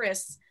you,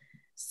 Chris,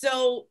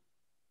 so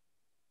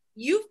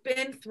you've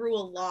been through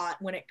a lot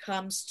when it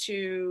comes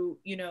to,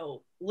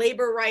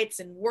 labor rights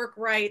and work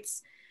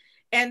rights.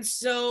 And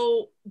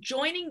so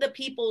joining the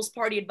People's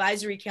Party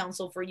Advisory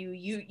Council for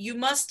you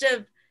must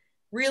have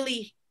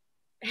really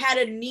had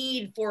a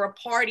need for a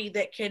party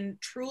that can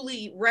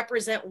truly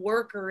represent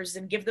workers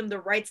and give them the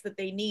rights that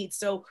they need.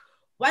 So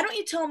why don't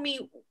you tell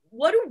me,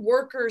 what do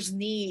workers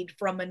need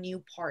from a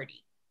new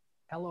party?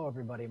 Hello,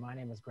 everybody. My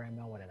name is Graham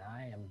Elwood, and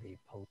I am the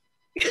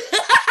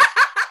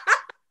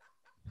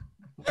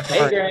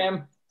Hey,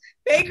 Graham.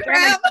 Hey,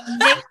 Graham.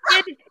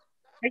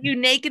 Are you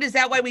naked? Is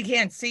that why we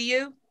can't see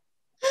you?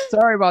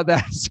 Sorry about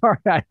that. Sorry.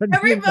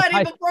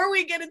 Everybody, before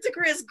we get into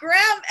Chris,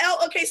 Graham.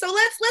 Okay, so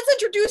let's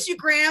introduce you,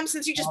 Graham,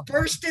 since you just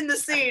burst in the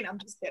scene. I'm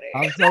just kidding.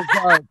 I'm so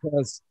sorry,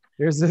 Chris.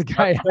 There's this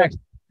guy.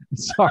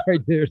 Sorry,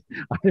 dude.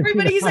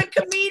 Everybody, he's a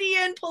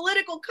comedian,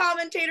 political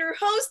commentator,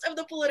 host of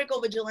The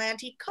Political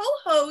Vigilante,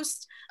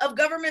 co-host of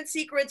Government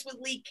Secrets with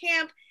Lee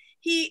Camp.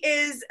 He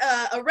is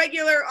a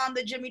regular on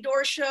the Jimmy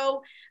Dore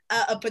Show,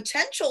 a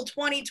potential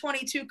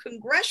 2022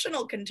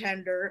 congressional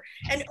contender,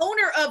 and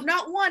owner of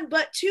not one,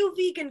 but 2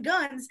 vegan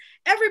guns.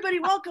 Everybody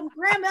welcome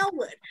Graham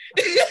Elwood.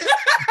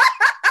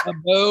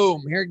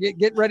 Boom. Here,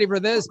 get ready for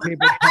this,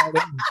 people.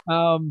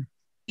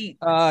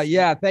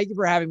 Yeah, thank you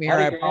for having me here.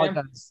 I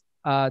apologize.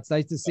 It's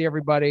nice to see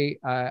everybody.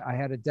 I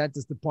had a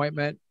dentist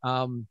appointment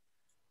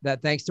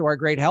that, thanks to our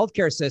great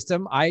healthcare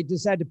system, I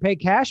just had to pay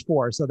cash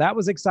for. So that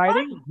was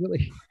exciting.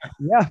 Really,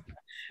 yeah.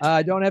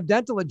 I don't have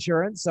dental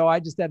insurance, so I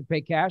just had to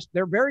pay cash.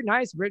 They're very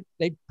nice.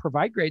 They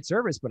provide great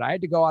service, but I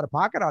had to go out of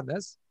pocket on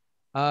this.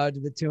 to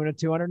the tune of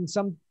 200 and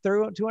some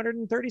through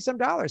 $230 some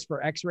dollars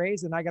for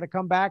x-rays. And I got to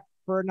come back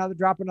for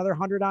drop another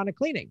 100 on a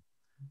cleaning.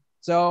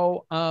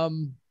 So,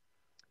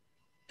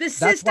 the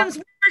system's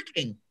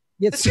working.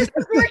 The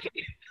system's working.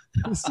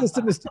 The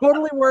system is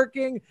totally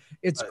working.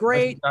 It's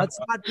great. Let's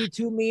not be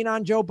too mean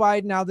on Joe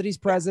Biden now that he's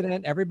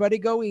president. Everybody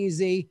go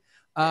easy.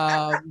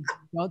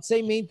 Don't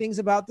say mean things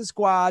about the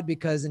squad,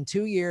 because in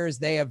 2 years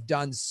they have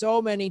done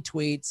so many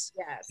tweets.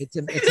 Yes. It's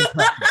impressive.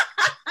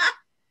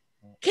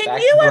 Can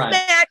you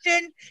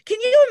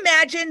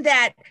imagine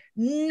that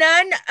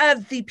none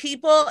of the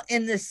people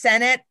in the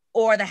Senate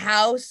or the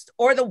House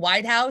or the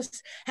White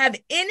House have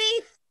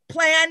any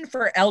plan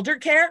for elder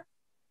care?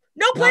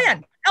 No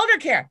plan. Elder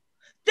care.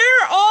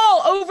 They're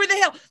all over the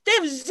hill. They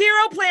have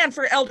zero plan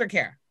for elder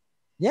care.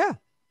 Yeah.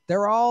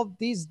 They're all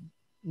these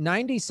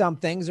 90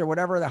 somethings or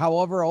whatever,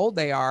 however old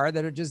they are,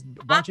 that are just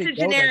a bunch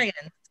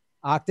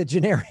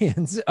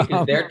octogenarians.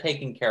 Because they're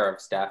taken care of,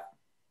 Steph.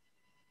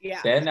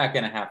 Yeah. They're not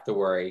going to have to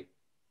worry.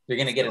 They're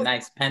going to get a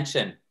nice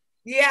pension.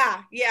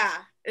 Yeah.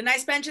 A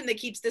nice pension that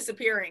keeps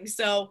disappearing.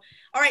 So,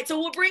 all right. So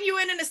we'll bring you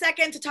in a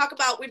second to talk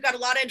about, we've got a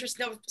lot of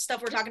interesting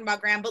stuff we're talking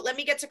about, Graham, but let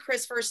me get to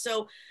Chris first.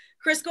 So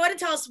Chris, go ahead and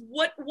tell us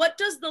what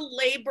does the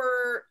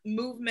labor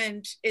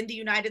movement in the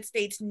United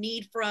States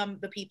need from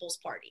the People's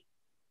Party?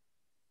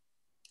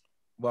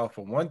 Well,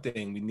 for one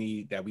thing, we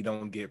need that we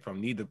don't get from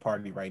neither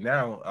party right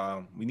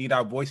now. We need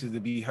our voices to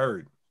be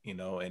heard,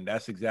 and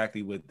that's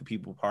exactly what the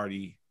People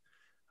Party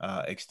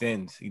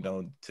extends,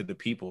 to the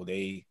people.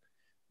 They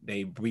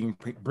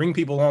bring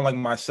people on like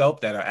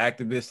myself that are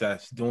activists,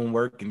 that's doing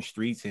work in the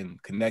streets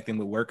and connecting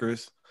with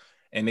workers,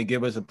 and they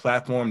give us a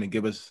platform to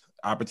give us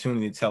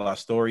opportunity to tell our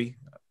story.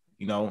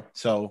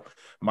 So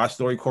my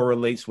story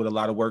correlates with a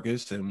lot of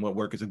workers and what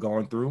workers are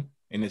going through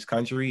in this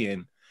country.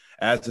 And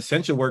as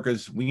essential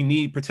workers, we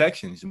need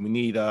protections. We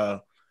need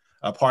a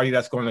party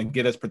that's going to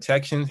get us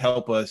protections,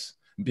 help us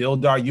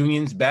build our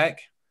unions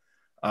back,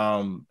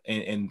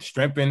 and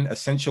strengthen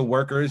essential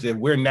workers. If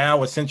we're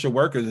now essential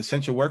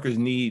workers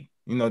need,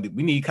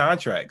 we need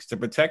contracts to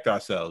protect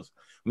ourselves.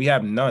 We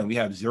have none. We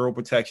have zero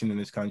protection in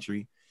this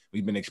country.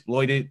 We've been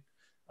exploited.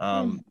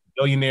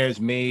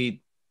 Billionaires made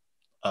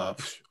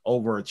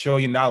over $1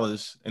 trillion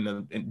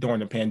during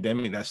the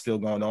pandemic. That's still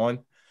going on.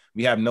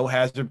 We have no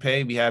hazard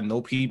pay. We have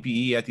no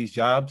PPE at these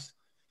jobs,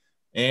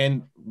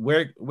 and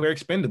we're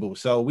expendable.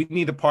 So we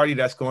need a party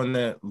that's going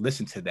to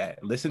listen to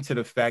that, listen to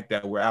the fact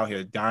that we're out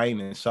here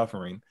dying and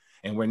suffering,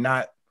 and we're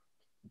not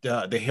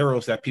the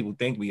heroes that people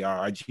think we are.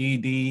 Our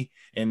GED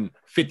and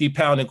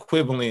 50-pound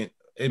equivalent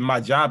in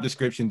my job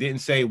description didn't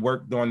say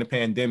work during the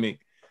pandemic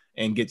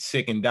and get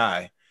sick and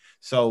die.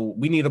 So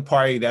we need a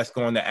party that's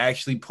going to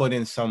actually put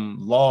in some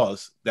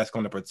laws that's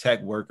going to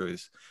protect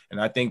workers.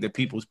 And I think the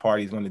People's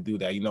Party is going to do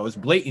that. It's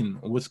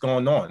blatant what's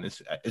going on.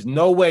 There's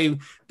no way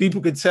people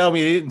could tell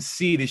me they didn't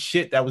see the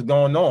shit that was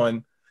going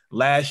on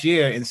last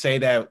year and say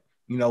that,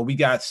 we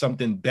got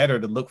something better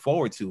to look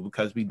forward to,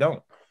 because we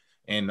don't.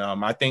 And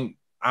I think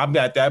I'm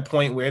at that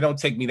point where it don't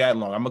take me that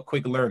long. I'm a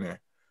quick learner.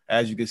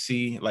 As you can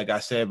see, like I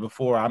said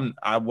before,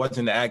 I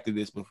wasn't an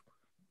activist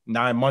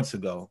 9 months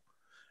ago.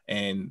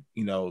 And,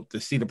 to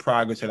see the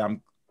progress that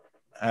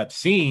I've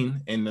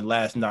seen in the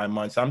last 9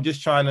 months, I'm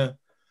just trying to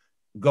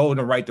go in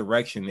the right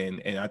direction.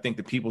 And I think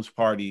the People's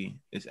Party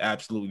is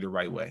absolutely the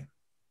right way.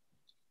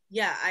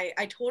 Yeah,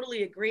 I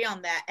totally agree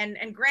on that.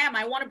 And Graham,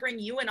 I want to bring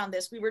you in on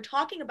this. We were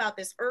talking about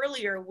this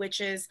earlier,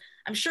 which is,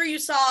 I'm sure you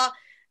saw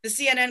the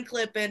CNN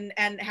clip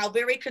and how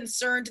very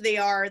concerned they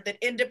are that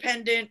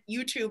independent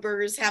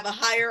YouTubers have a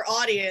higher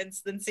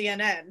audience than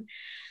CNN.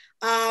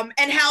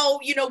 And how,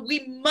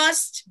 we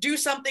must do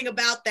something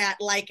about that,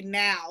 like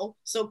now.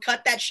 So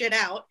cut that shit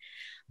out.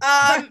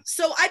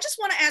 So I just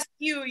want to ask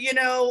you,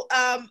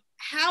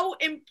 how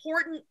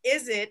important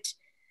is it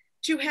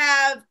to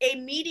have a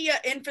media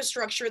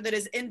infrastructure that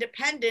is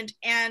independent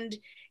and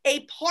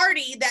a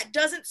party that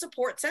doesn't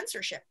support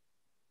censorship?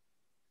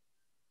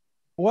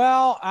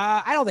 Well,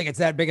 I don't think it's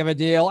that big of a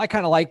deal. I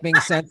kind of like being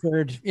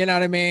censored. You know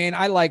what I mean?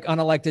 I like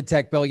unelected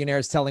tech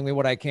billionaires telling me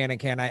what I can and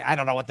can't. I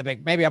don't know what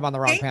maybe I'm on the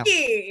wrong panel.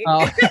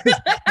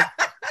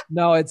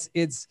 No, it's,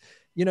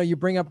 you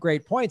bring up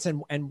great points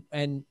and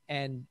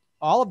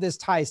all of this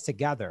ties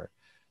together.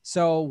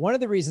 So one of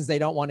the reasons they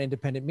don't want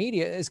independent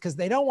media is because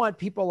they don't want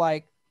people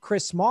like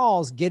Chris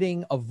Smalls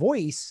getting a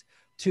voice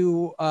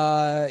to,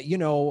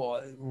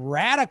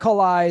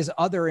 radicalize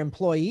other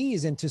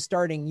employees into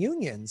starting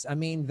unions. I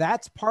mean,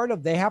 that's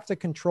they have to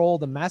control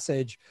the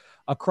message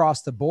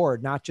across the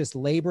board, not just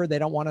labor. They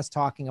don't want us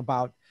talking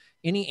about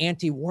any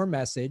anti-war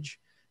message,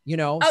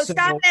 Oh, so,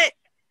 stop it.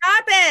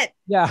 Stop it.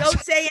 Yeah. Don't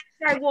say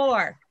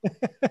anti-war.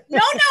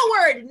 No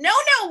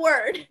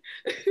word.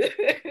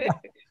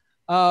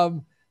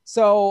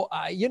 So,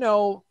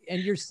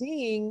 and you're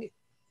seeing,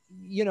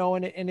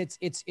 and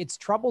it's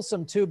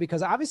troublesome too,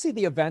 because obviously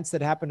the events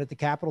that happened at the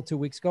Capitol 2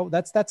 weeks ago,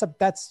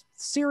 that's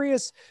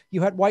serious.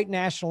 You had white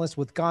nationalists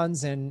with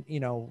guns and,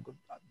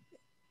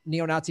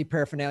 neo-Nazi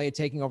paraphernalia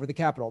taking over the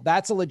Capitol.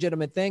 That's a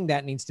legitimate thing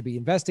that needs to be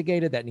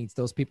investigated.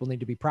 Those people need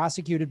to be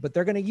prosecuted, but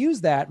they're going to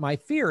use that. My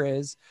fear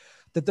is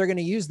that they're going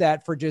to use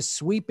that for just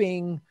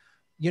sweeping,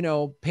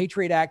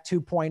 Patriot Act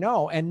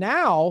 2.0. And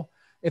now,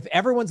 if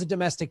everyone's a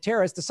domestic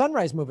terrorist, the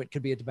Sunrise Movement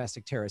could be a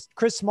domestic terrorist.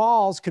 Chris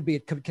Smalls could be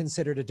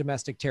considered a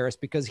domestic terrorist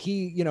because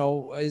he,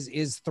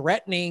 is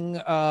threatening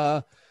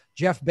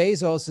Jeff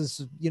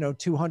Bezos's,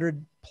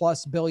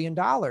 $200+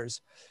 billion.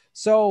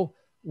 So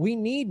we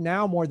need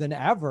now more than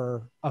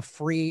ever a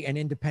free and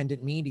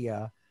independent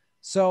media.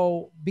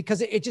 So because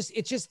it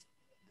just,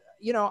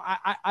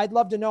 I'd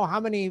love to know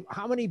how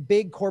many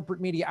big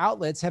corporate media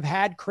outlets have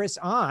had Chris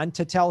on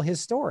to tell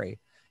his story.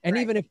 And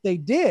even if they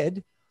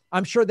did,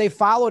 I'm sure they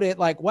followed it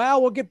like,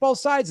 well, we'll get both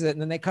sides of it. And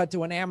then they cut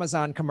to an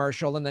Amazon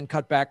commercial and then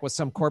cut back with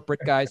some corporate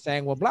guy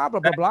saying, well, blah, blah,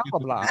 blah, blah, blah,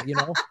 blah,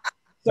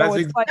 So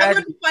it's like, that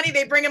would be funny.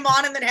 They bring him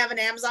on and then have an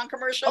Amazon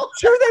commercial. I'm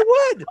sure they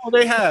would. Oh,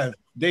 they have.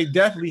 They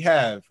definitely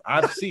have.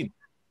 I've seen it.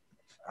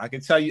 I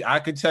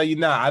could tell you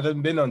now, I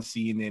done been on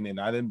CNN and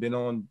I done been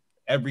on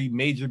every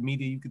major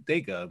media you could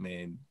think of,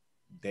 man.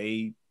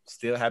 They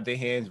still have their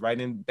hands right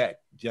in back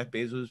Jeff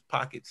Bezos'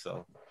 pocket.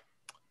 So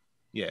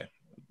yeah,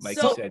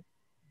 like you said.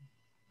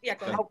 Yeah,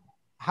 go ahead.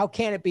 How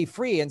can it be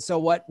free? And so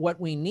what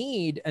we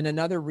need, and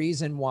another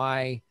reason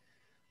why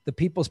the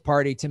People's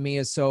Party to me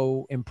is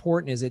so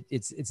important is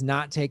it's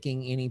not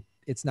taking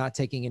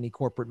any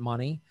corporate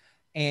money,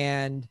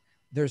 and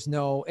there's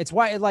no, it's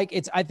why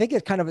I think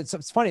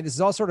it's funny. This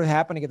is all sort of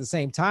happening at the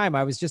same time.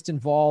 I was just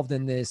involved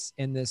in this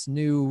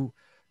new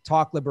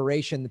Talk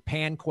Liberation, the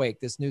Panquake,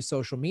 this new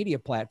social media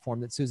platform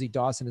that Susie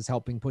Dawson is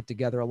helping put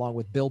together along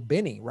with Bill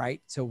Binney, right?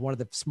 So one of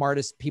the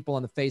smartest people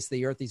on the face of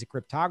the earth, he's a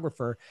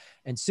cryptographer.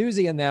 And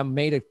Susie and them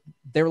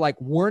they're like,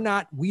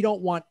 we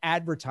don't want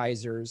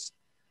advertisers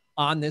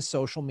on this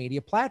social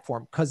media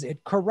platform because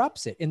it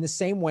corrupts it in the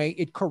same way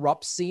it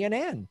corrupts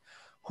CNN,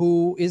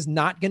 who is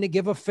not going to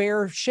give a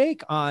fair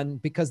shake on,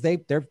 because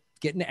they're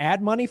getting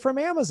ad money from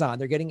Amazon.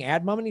 They're getting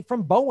ad money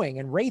from Boeing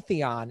and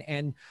Raytheon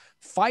and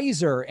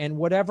Pfizer and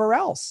whatever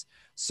else.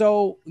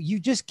 So you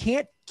just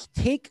can't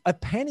take a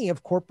penny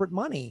of corporate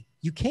money.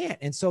 You can't.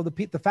 And so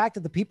the fact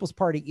that the People's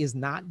Party is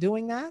not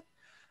doing that,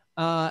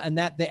 and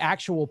that the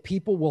actual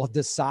people will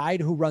decide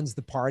who runs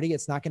the party,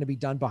 it's not going to be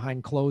done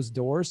behind closed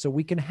doors. So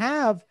we can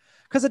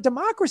because a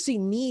democracy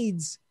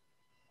needs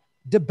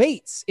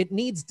debates. It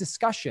needs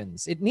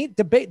discussions. It needs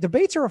debate.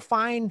 Debates are a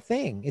fine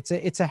thing.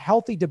 It's a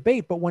healthy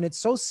debate, but when it's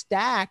so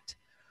stacked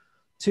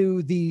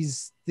to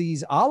these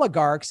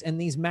oligarchs and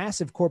these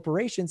massive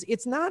corporations,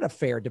 it's not a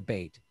fair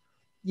debate.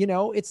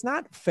 It's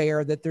not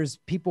fair that there's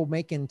people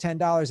making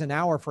 $10 an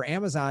hour for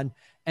Amazon,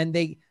 and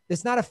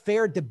it's not a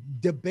fair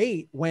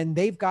debate when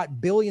they've got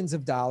billions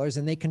of dollars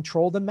and they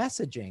control the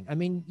messaging. I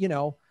mean,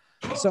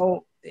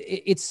 so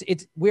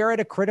we're at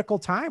a critical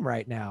time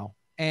right now.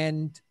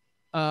 And,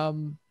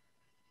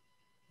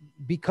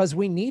 because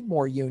we need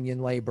more union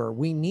labor,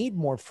 we need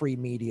more free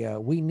media,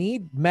 we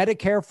need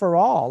Medicare for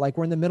all. Like,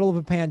 we're in the middle of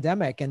a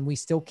pandemic and we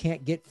still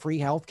can't get free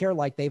healthcare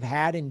like they've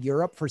had in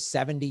Europe for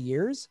 70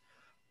 years.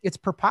 It's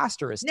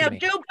preposterous. Now, to me.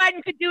 Joe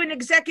Biden could do an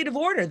executive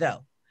order,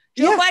 though.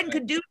 Joe Biden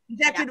could do an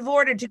executive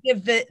order to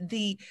give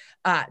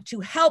to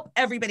help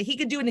everybody. He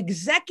could do an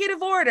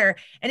executive order,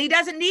 and he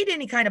doesn't need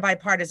any kind of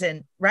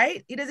bipartisan,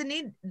 right? He doesn't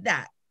need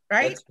that,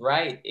 right? That's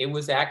right. It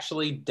was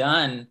actually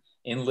done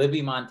in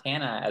Libby,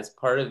 Montana, as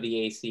part of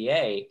the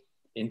ACA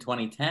in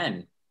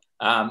 2010.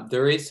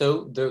 There is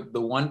the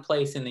one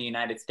place in the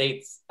United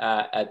States,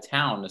 a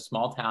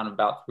small town of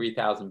about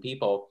 3,000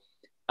 people,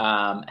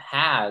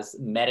 has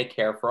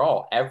Medicare for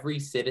all. Every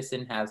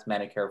citizen has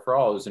Medicare for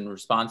all. It was in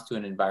response to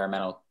an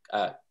environmental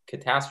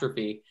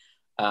catastrophe,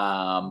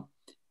 and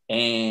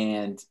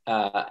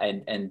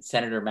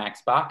Senator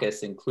Max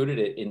Baucus included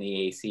it in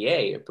the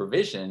ACA, a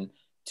provision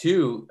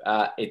to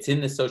it's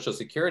in the Social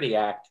Security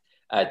Act.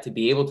 To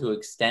be able to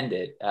extend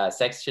it,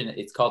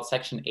 it's called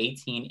Section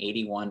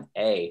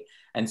 1881A.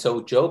 And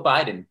so Joe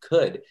Biden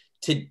could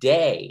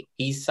today,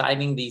 he's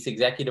signing these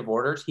executive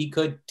orders, he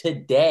could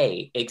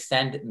today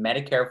extend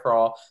Medicare for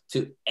all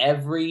to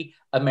every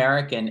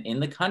American in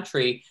the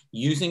country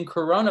using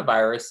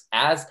coronavirus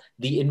as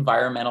the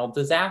environmental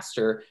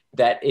disaster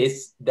that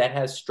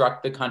has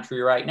struck the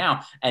country right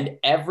now. And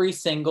every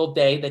single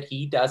day that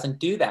he doesn't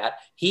do that,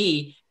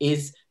 he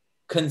is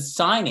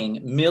consigning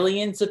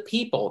millions of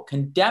people,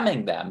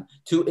 condemning them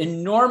to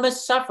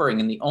enormous suffering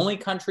in the only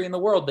country in the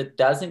world that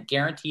doesn't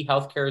guarantee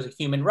healthcare as a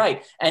human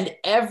right. And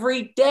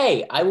every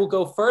day, I will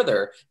go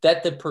further,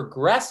 that the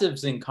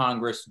progressives in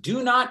Congress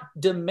do not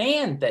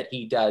demand that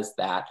he does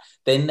that,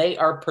 then they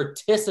are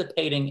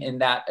participating in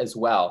that as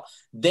well.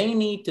 They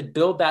need to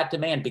build that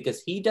demand,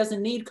 because he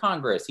doesn't need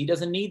Congress. He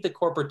doesn't need the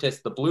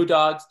corporatists, the blue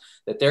dogs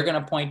that they're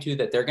going to point to,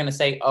 that they're going to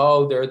say,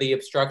 oh, they're the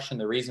obstruction,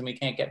 the reason we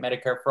can't get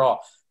Medicare for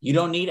all. You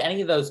don't need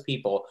any of those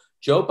people.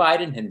 Joe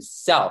Biden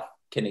himself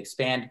can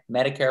expand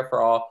Medicare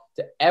for all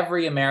to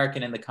every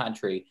American in the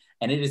country.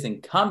 And it is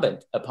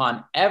incumbent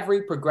upon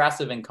every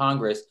progressive in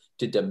Congress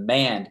to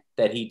demand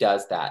that he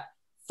does that.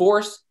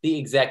 Force the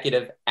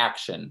executive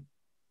action.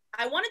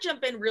 I want to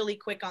jump in really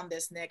quick on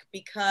this, Nick,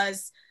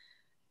 because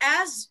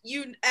as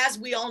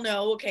we all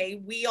know,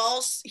 okay, we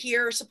all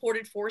here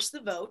supported Force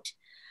the Vote.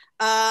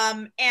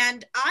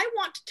 And I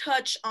want to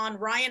touch on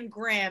Ryan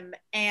Grim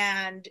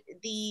and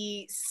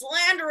the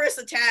slanderous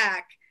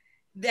attack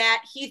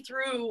that he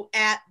threw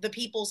at the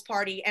People's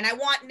Party. And I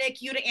want,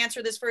 Nick, you to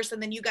answer this first,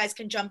 and then you guys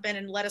can jump in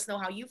and let us know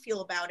how you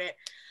feel about it.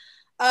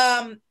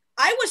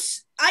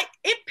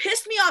 It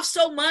pissed me off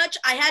so much,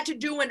 I had to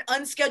do an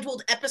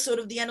unscheduled episode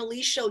of the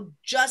Annalise Show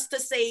just to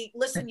say,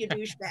 listen, you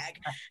douchebag,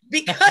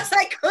 because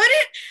I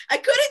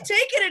couldn't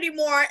take it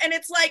anymore. And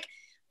it's like,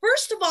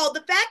 first of all, the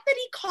fact that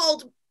he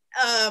called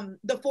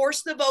the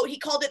Force the Vote, he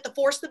called it the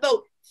Force the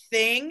Vote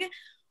thing,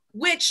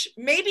 which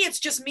maybe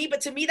it's just me,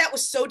 but to me that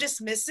was so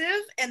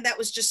dismissive and that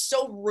was just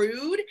so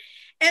rude.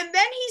 And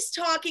then he's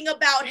talking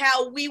about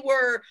how we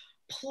were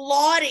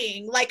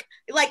plotting like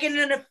in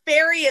a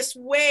nefarious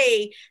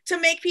way to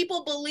make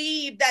people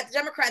believe that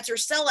Democrats are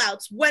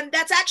sellouts when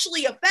that's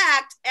actually a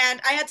fact.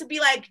 And I had to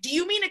be like, do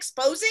you mean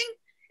exposing?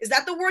 Is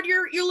that the word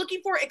you're looking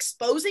for?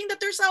 Exposing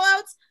that they're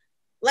sellouts?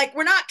 Like,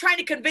 we're not trying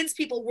to convince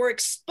people, we're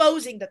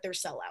exposing that they're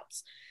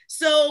sellouts.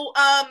 So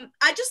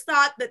I just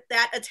thought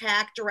that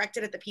attack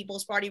directed at the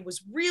People's Party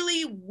was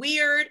really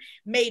weird,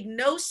 made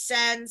no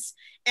sense.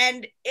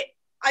 And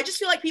I just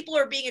feel like people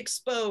are being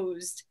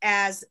exposed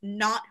as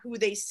not who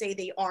they say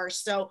they are.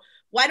 So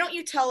why don't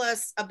you tell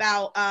us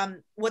about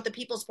what the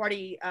People's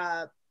Party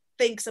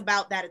thinks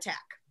about that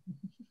attack?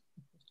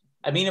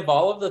 I mean, of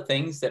all of the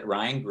things that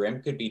Ryan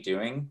Grim could be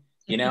doing,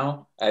 you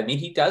know, I mean,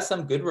 he does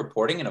some good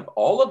reporting, and of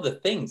all of the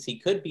things he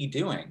could be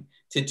doing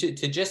to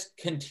just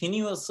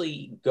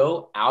continuously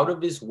go out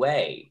of his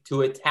way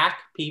to attack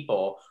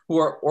people who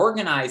are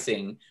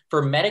organizing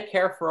for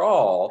Medicare for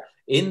all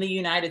in the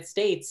United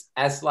States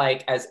as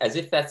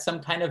if that's some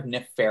kind of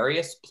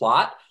nefarious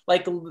plot.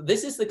 Like,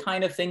 this is the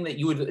kind of thing that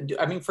you would do.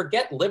 I mean,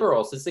 forget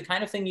liberals. It's the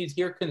kind of thing you'd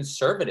hear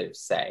conservatives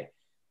say.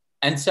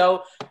 And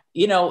so,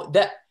 you know,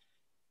 that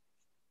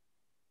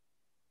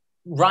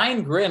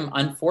Ryan Grim,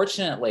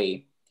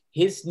 unfortunately,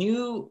 his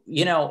new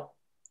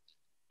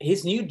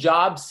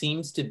job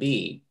seems to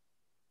be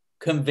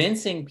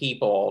convincing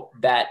people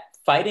that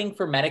fighting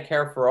for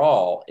Medicare for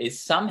all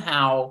is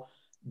somehow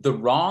the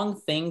wrong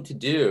thing to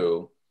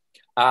do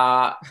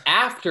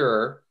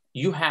after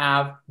you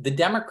have the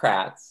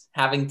Democrats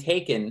having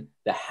taken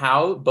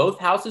both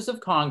houses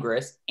of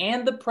Congress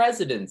and the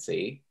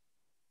presidency,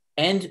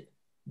 and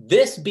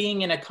this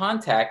being in a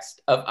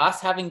context of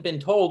us having been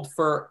told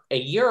for a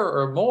year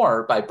or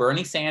more by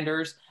Bernie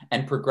Sanders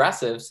and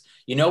progressives,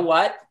 you know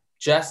what?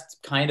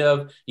 Just kind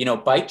of, you know,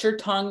 bite your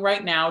tongue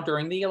right now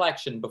during the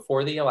election,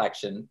 before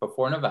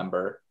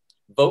November,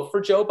 vote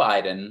for Joe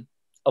Biden,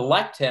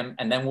 elect him,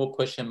 and then we'll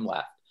push him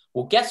left.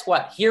 Well, guess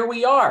what? Here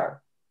we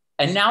are.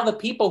 And now the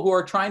people who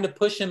are trying to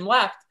push him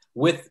left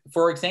with,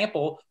 for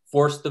example,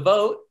 force the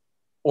vote,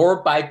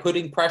 or by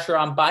putting pressure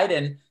on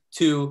Biden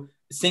to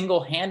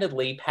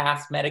single-handedly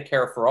pass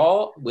Medicare for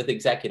all with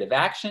executive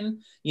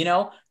action, you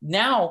know,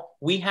 now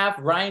we have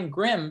Ryan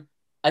Grim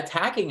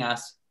attacking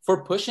us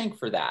for pushing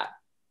for that.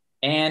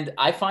 And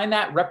I find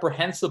that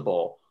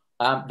reprehensible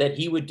that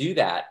he would do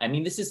that. I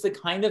mean, this is the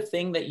kind of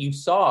thing that you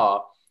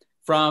saw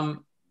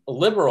from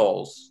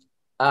liberals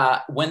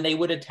when they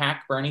would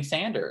attack Bernie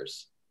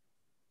Sanders.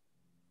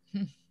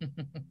 Yeah,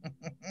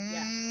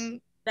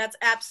 that's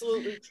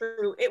absolutely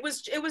true. It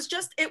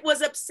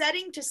was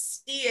upsetting to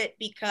see it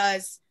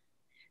because,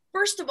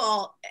 first of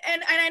all,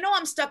 and I know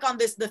I'm stuck on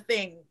the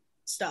thing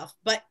stuff,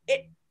 but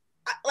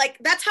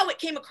that's how it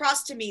came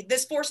across to me,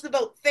 this force the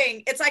vote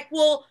thing. It's like,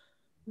 well,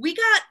 we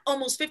got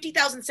almost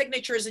 50,000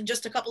 signatures in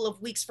just a couple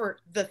of weeks for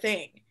the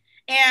thing.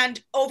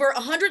 And over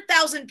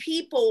 100,000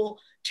 people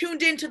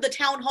tuned into the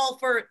town hall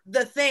for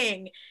the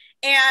thing.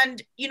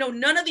 And, you know,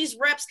 none of these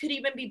reps could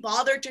even be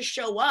bothered to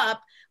show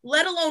up,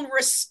 let alone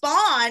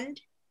respond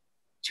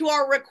to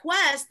our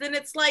request. Then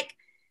it's like,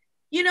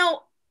 you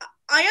know,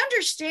 I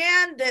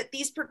understand that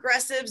these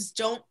progressives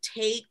don't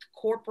take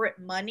corporate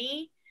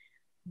money,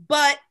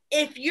 but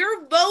if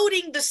you're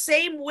voting the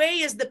same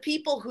way as the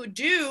people who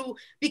do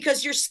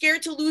because you're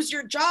scared to lose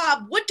your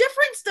job, what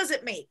difference does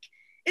it make?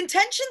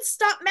 Intentions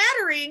stop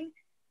mattering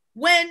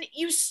when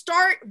you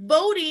start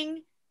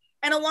voting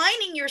and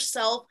aligning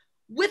yourself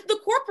with the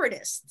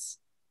corporatists.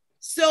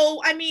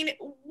 So, I mean,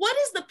 what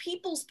is the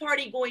People's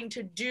Party going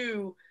to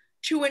do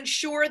to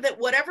ensure that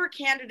whatever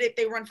candidate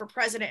they run for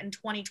president in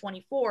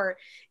 2024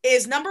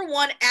 is, number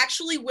one,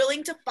 actually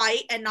willing to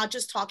fight and not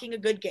just talking a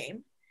good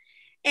game?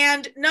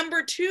 And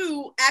number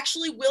two,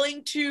 actually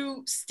willing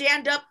to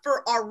stand up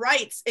for our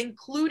rights,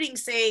 including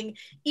saying,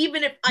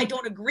 even if I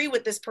don't agree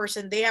with this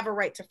person, they have a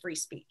right to free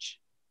speech.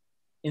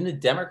 In the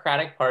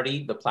Democratic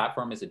Party, the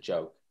platform is a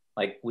joke.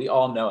 Like, we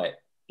all know it.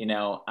 You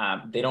know,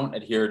 they don't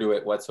adhere to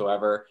it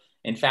whatsoever.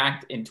 In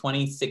fact, in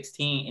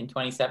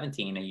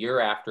 2017, a year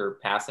after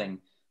passing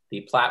the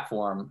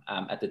platform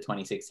at the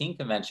 2016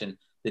 convention,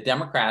 the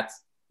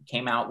Democrats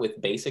came out with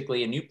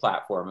basically a new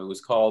platform. It was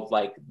called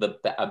like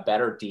a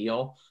better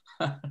deal.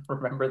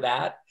 Remember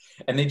that?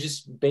 And they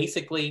just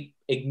basically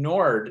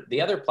ignored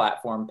the other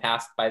platform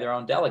passed by their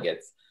own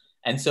delegates.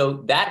 And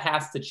so that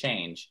has to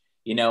change.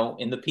 You know,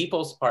 in the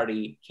People's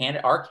Party,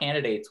 our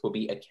candidates will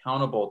be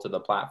accountable to the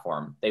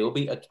platform. They will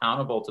be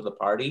accountable to the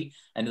party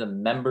and to the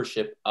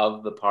membership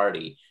of the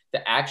party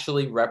to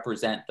actually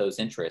represent those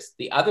interests.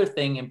 The other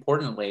thing,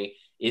 importantly,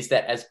 is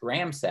that, as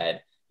Graham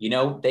said, you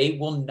know, they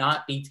will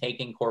not be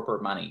taking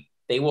corporate money.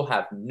 They will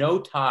have no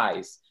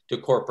ties to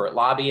corporate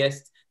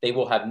lobbyists. They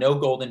will have no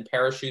golden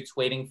parachutes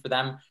waiting for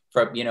them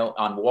from, you know,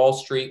 on Wall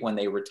Street when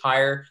they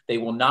retire. They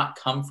will not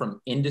come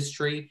from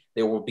industry.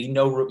 There will be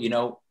no, you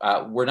know,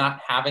 we're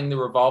not having the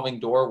revolving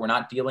door. We're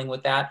not dealing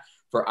with that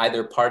for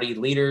either party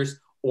leaders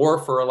or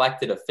for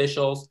elected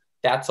officials.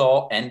 That's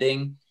all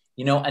ending,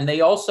 you know, and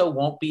they also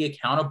won't be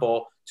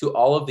accountable to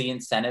all of the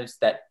incentives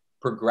that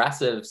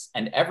progressives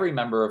and every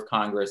member of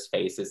Congress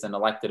faces and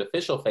elected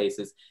official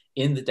faces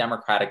in the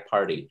Democratic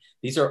Party.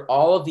 These are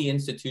all of the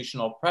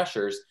institutional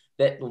pressures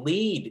that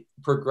lead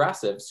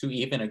progressives who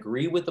even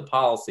agree with the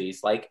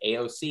policies like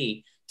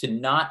AOC to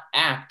not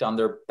act on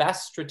their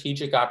best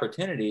strategic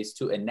opportunities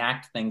to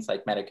enact things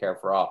like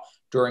Medicare for All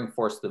during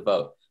Force the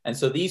Vote. And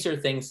so these are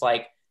things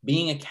like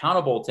being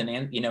accountable to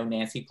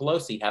Nancy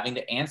Pelosi, having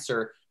to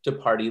answer to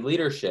party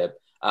leadership,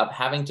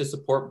 having to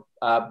support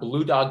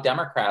blue dog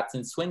Democrats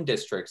in swing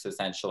districts,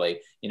 essentially,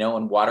 you know,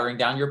 and watering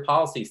down your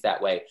policies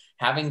that way,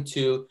 having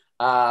to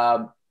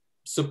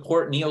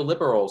support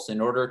neoliberals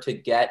in order to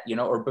get, you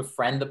know, or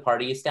befriend the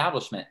party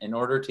establishment in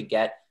order to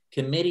get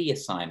committee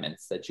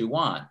assignments that you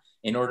want,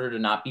 in order to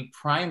not be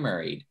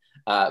primaried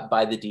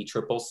by the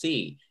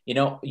DCCC. You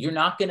know, you're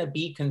not going to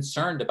be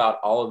concerned about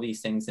all of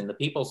these things in the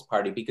People's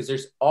Party because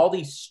there's all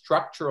these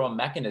structural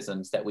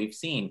mechanisms that we've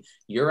seen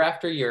year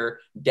after year,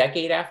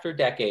 decade after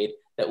decade,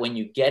 that when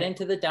you get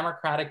into the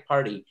Democratic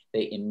Party,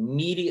 they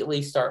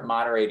immediately start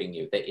moderating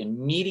you. They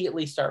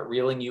immediately start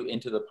reeling you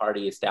into the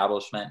party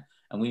establishment.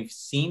 And we've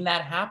seen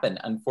that happen,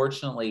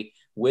 unfortunately,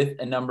 with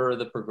a number of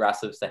the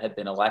progressives that have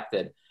been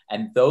elected.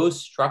 And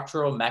those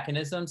structural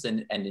mechanisms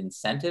and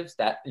incentives,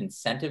 that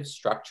incentive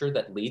structure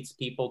that leads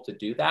people to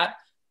do that,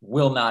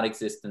 will not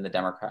exist in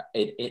the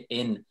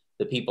in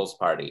the People's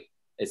Party.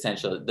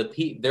 Essentially,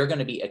 they're going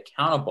to be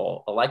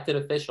accountable. Elected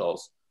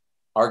officials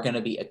are going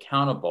to be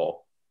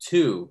accountable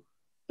to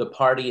the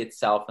party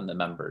itself and the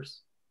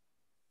members.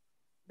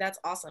 That's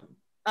awesome.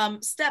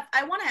 Steph,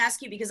 I want to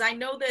ask you, because I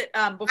know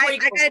that before I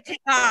gotta take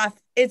off.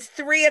 It's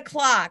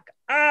 3:00.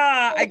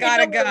 I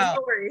gotta go.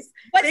 No worries.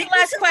 What's the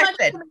last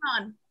question?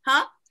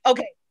 Huh?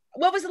 Okay.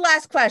 What was the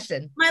last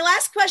question? My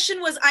last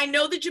question was, I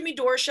know the Jimmy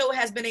Dore Show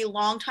has been a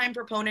longtime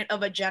proponent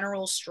of a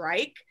general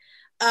strike.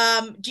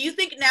 Do you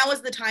think now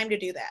is the time to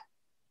do that?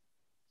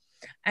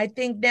 I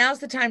think now's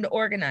the time to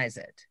organize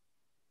it.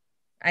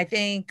 I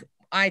think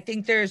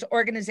there's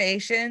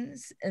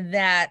organizations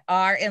that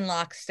are in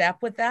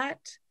lockstep with that.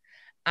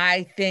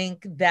 I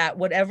think that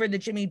whatever the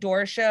Jimmy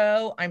Dore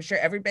Show, I'm sure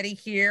everybody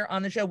here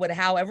on the show would,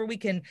 however we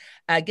can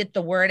get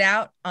the word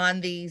out on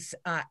these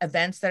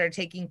events that are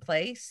taking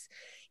place,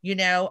 you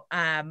know,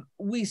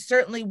 we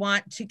certainly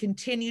want to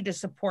continue to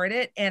support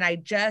it. And I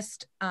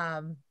just,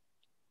 I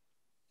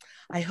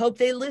hope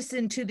they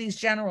listen to these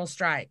general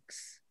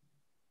strikes,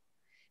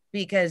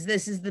 because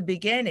this is the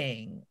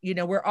beginning. You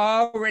know, we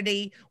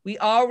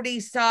already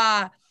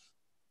saw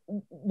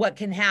what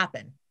can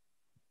happen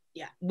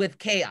with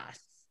chaos.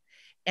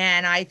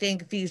 And I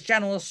think these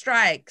general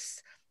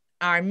strikes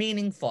are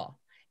meaningful.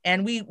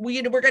 And we're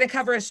going to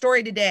cover a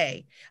story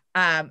today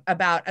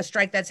about a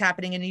strike that's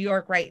happening in New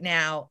York right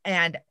now,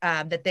 and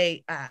that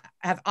they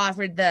have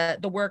offered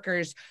the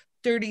workers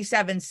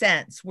 37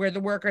 cents, where the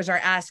workers are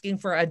asking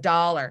for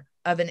 $1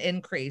 of an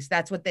increase.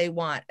 That's what they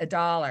want,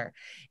 $1.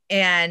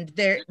 And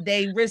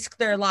they risk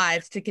their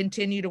lives to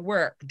continue to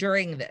work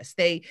during this.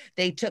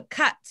 They took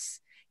cuts,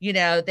 you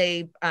know,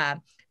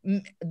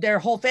 their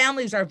whole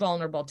families are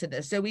vulnerable to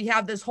this. So we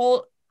have this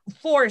whole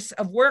force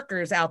of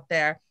workers out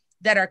there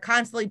that are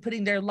constantly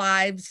putting their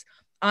lives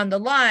on the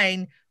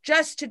line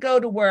just to go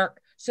to work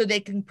so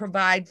they can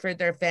provide for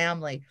their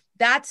family.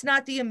 That's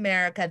not the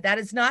America. That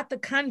is not the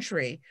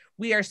country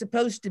we are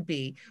supposed to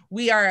be.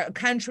 We are a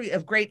country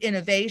of great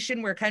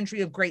innovation. We're a country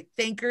of great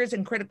thinkers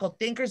and critical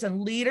thinkers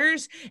and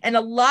leaders, and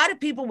a lot of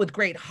people with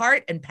great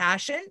heart and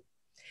passion.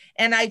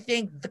 And I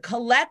think the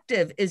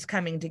collective is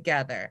coming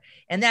together,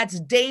 and that's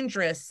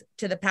dangerous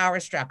to the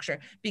power structure,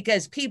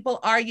 because people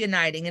are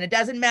uniting, and it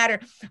doesn't matter.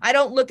 I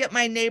don't look at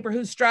my neighbor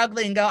who's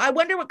struggling and go, I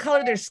wonder what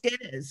color their skin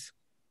is.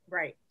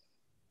 Right.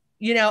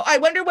 You know, I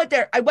wonder what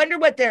their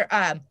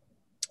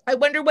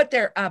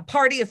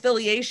party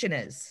affiliation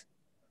is.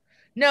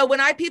 No, when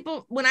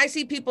I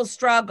see people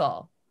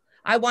struggle,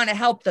 I want to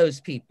help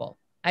those people.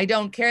 I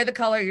don't care the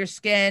color of your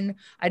skin.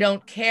 I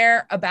don't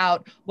care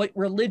about what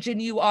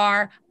religion you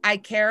are. I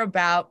care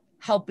about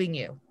helping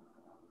you.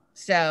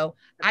 So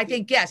I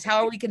think, yes,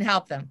 how we can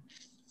help them.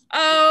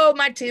 Oh,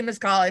 my team is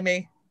calling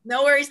me.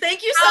 No worries.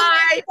 Thank you so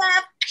much,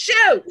 Steph.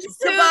 Shoot.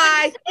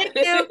 Goodbye. Thank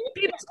you.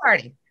 People's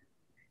Party.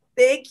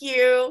 Thank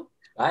you.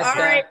 Bye, all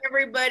right,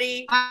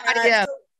 everybody. Adios.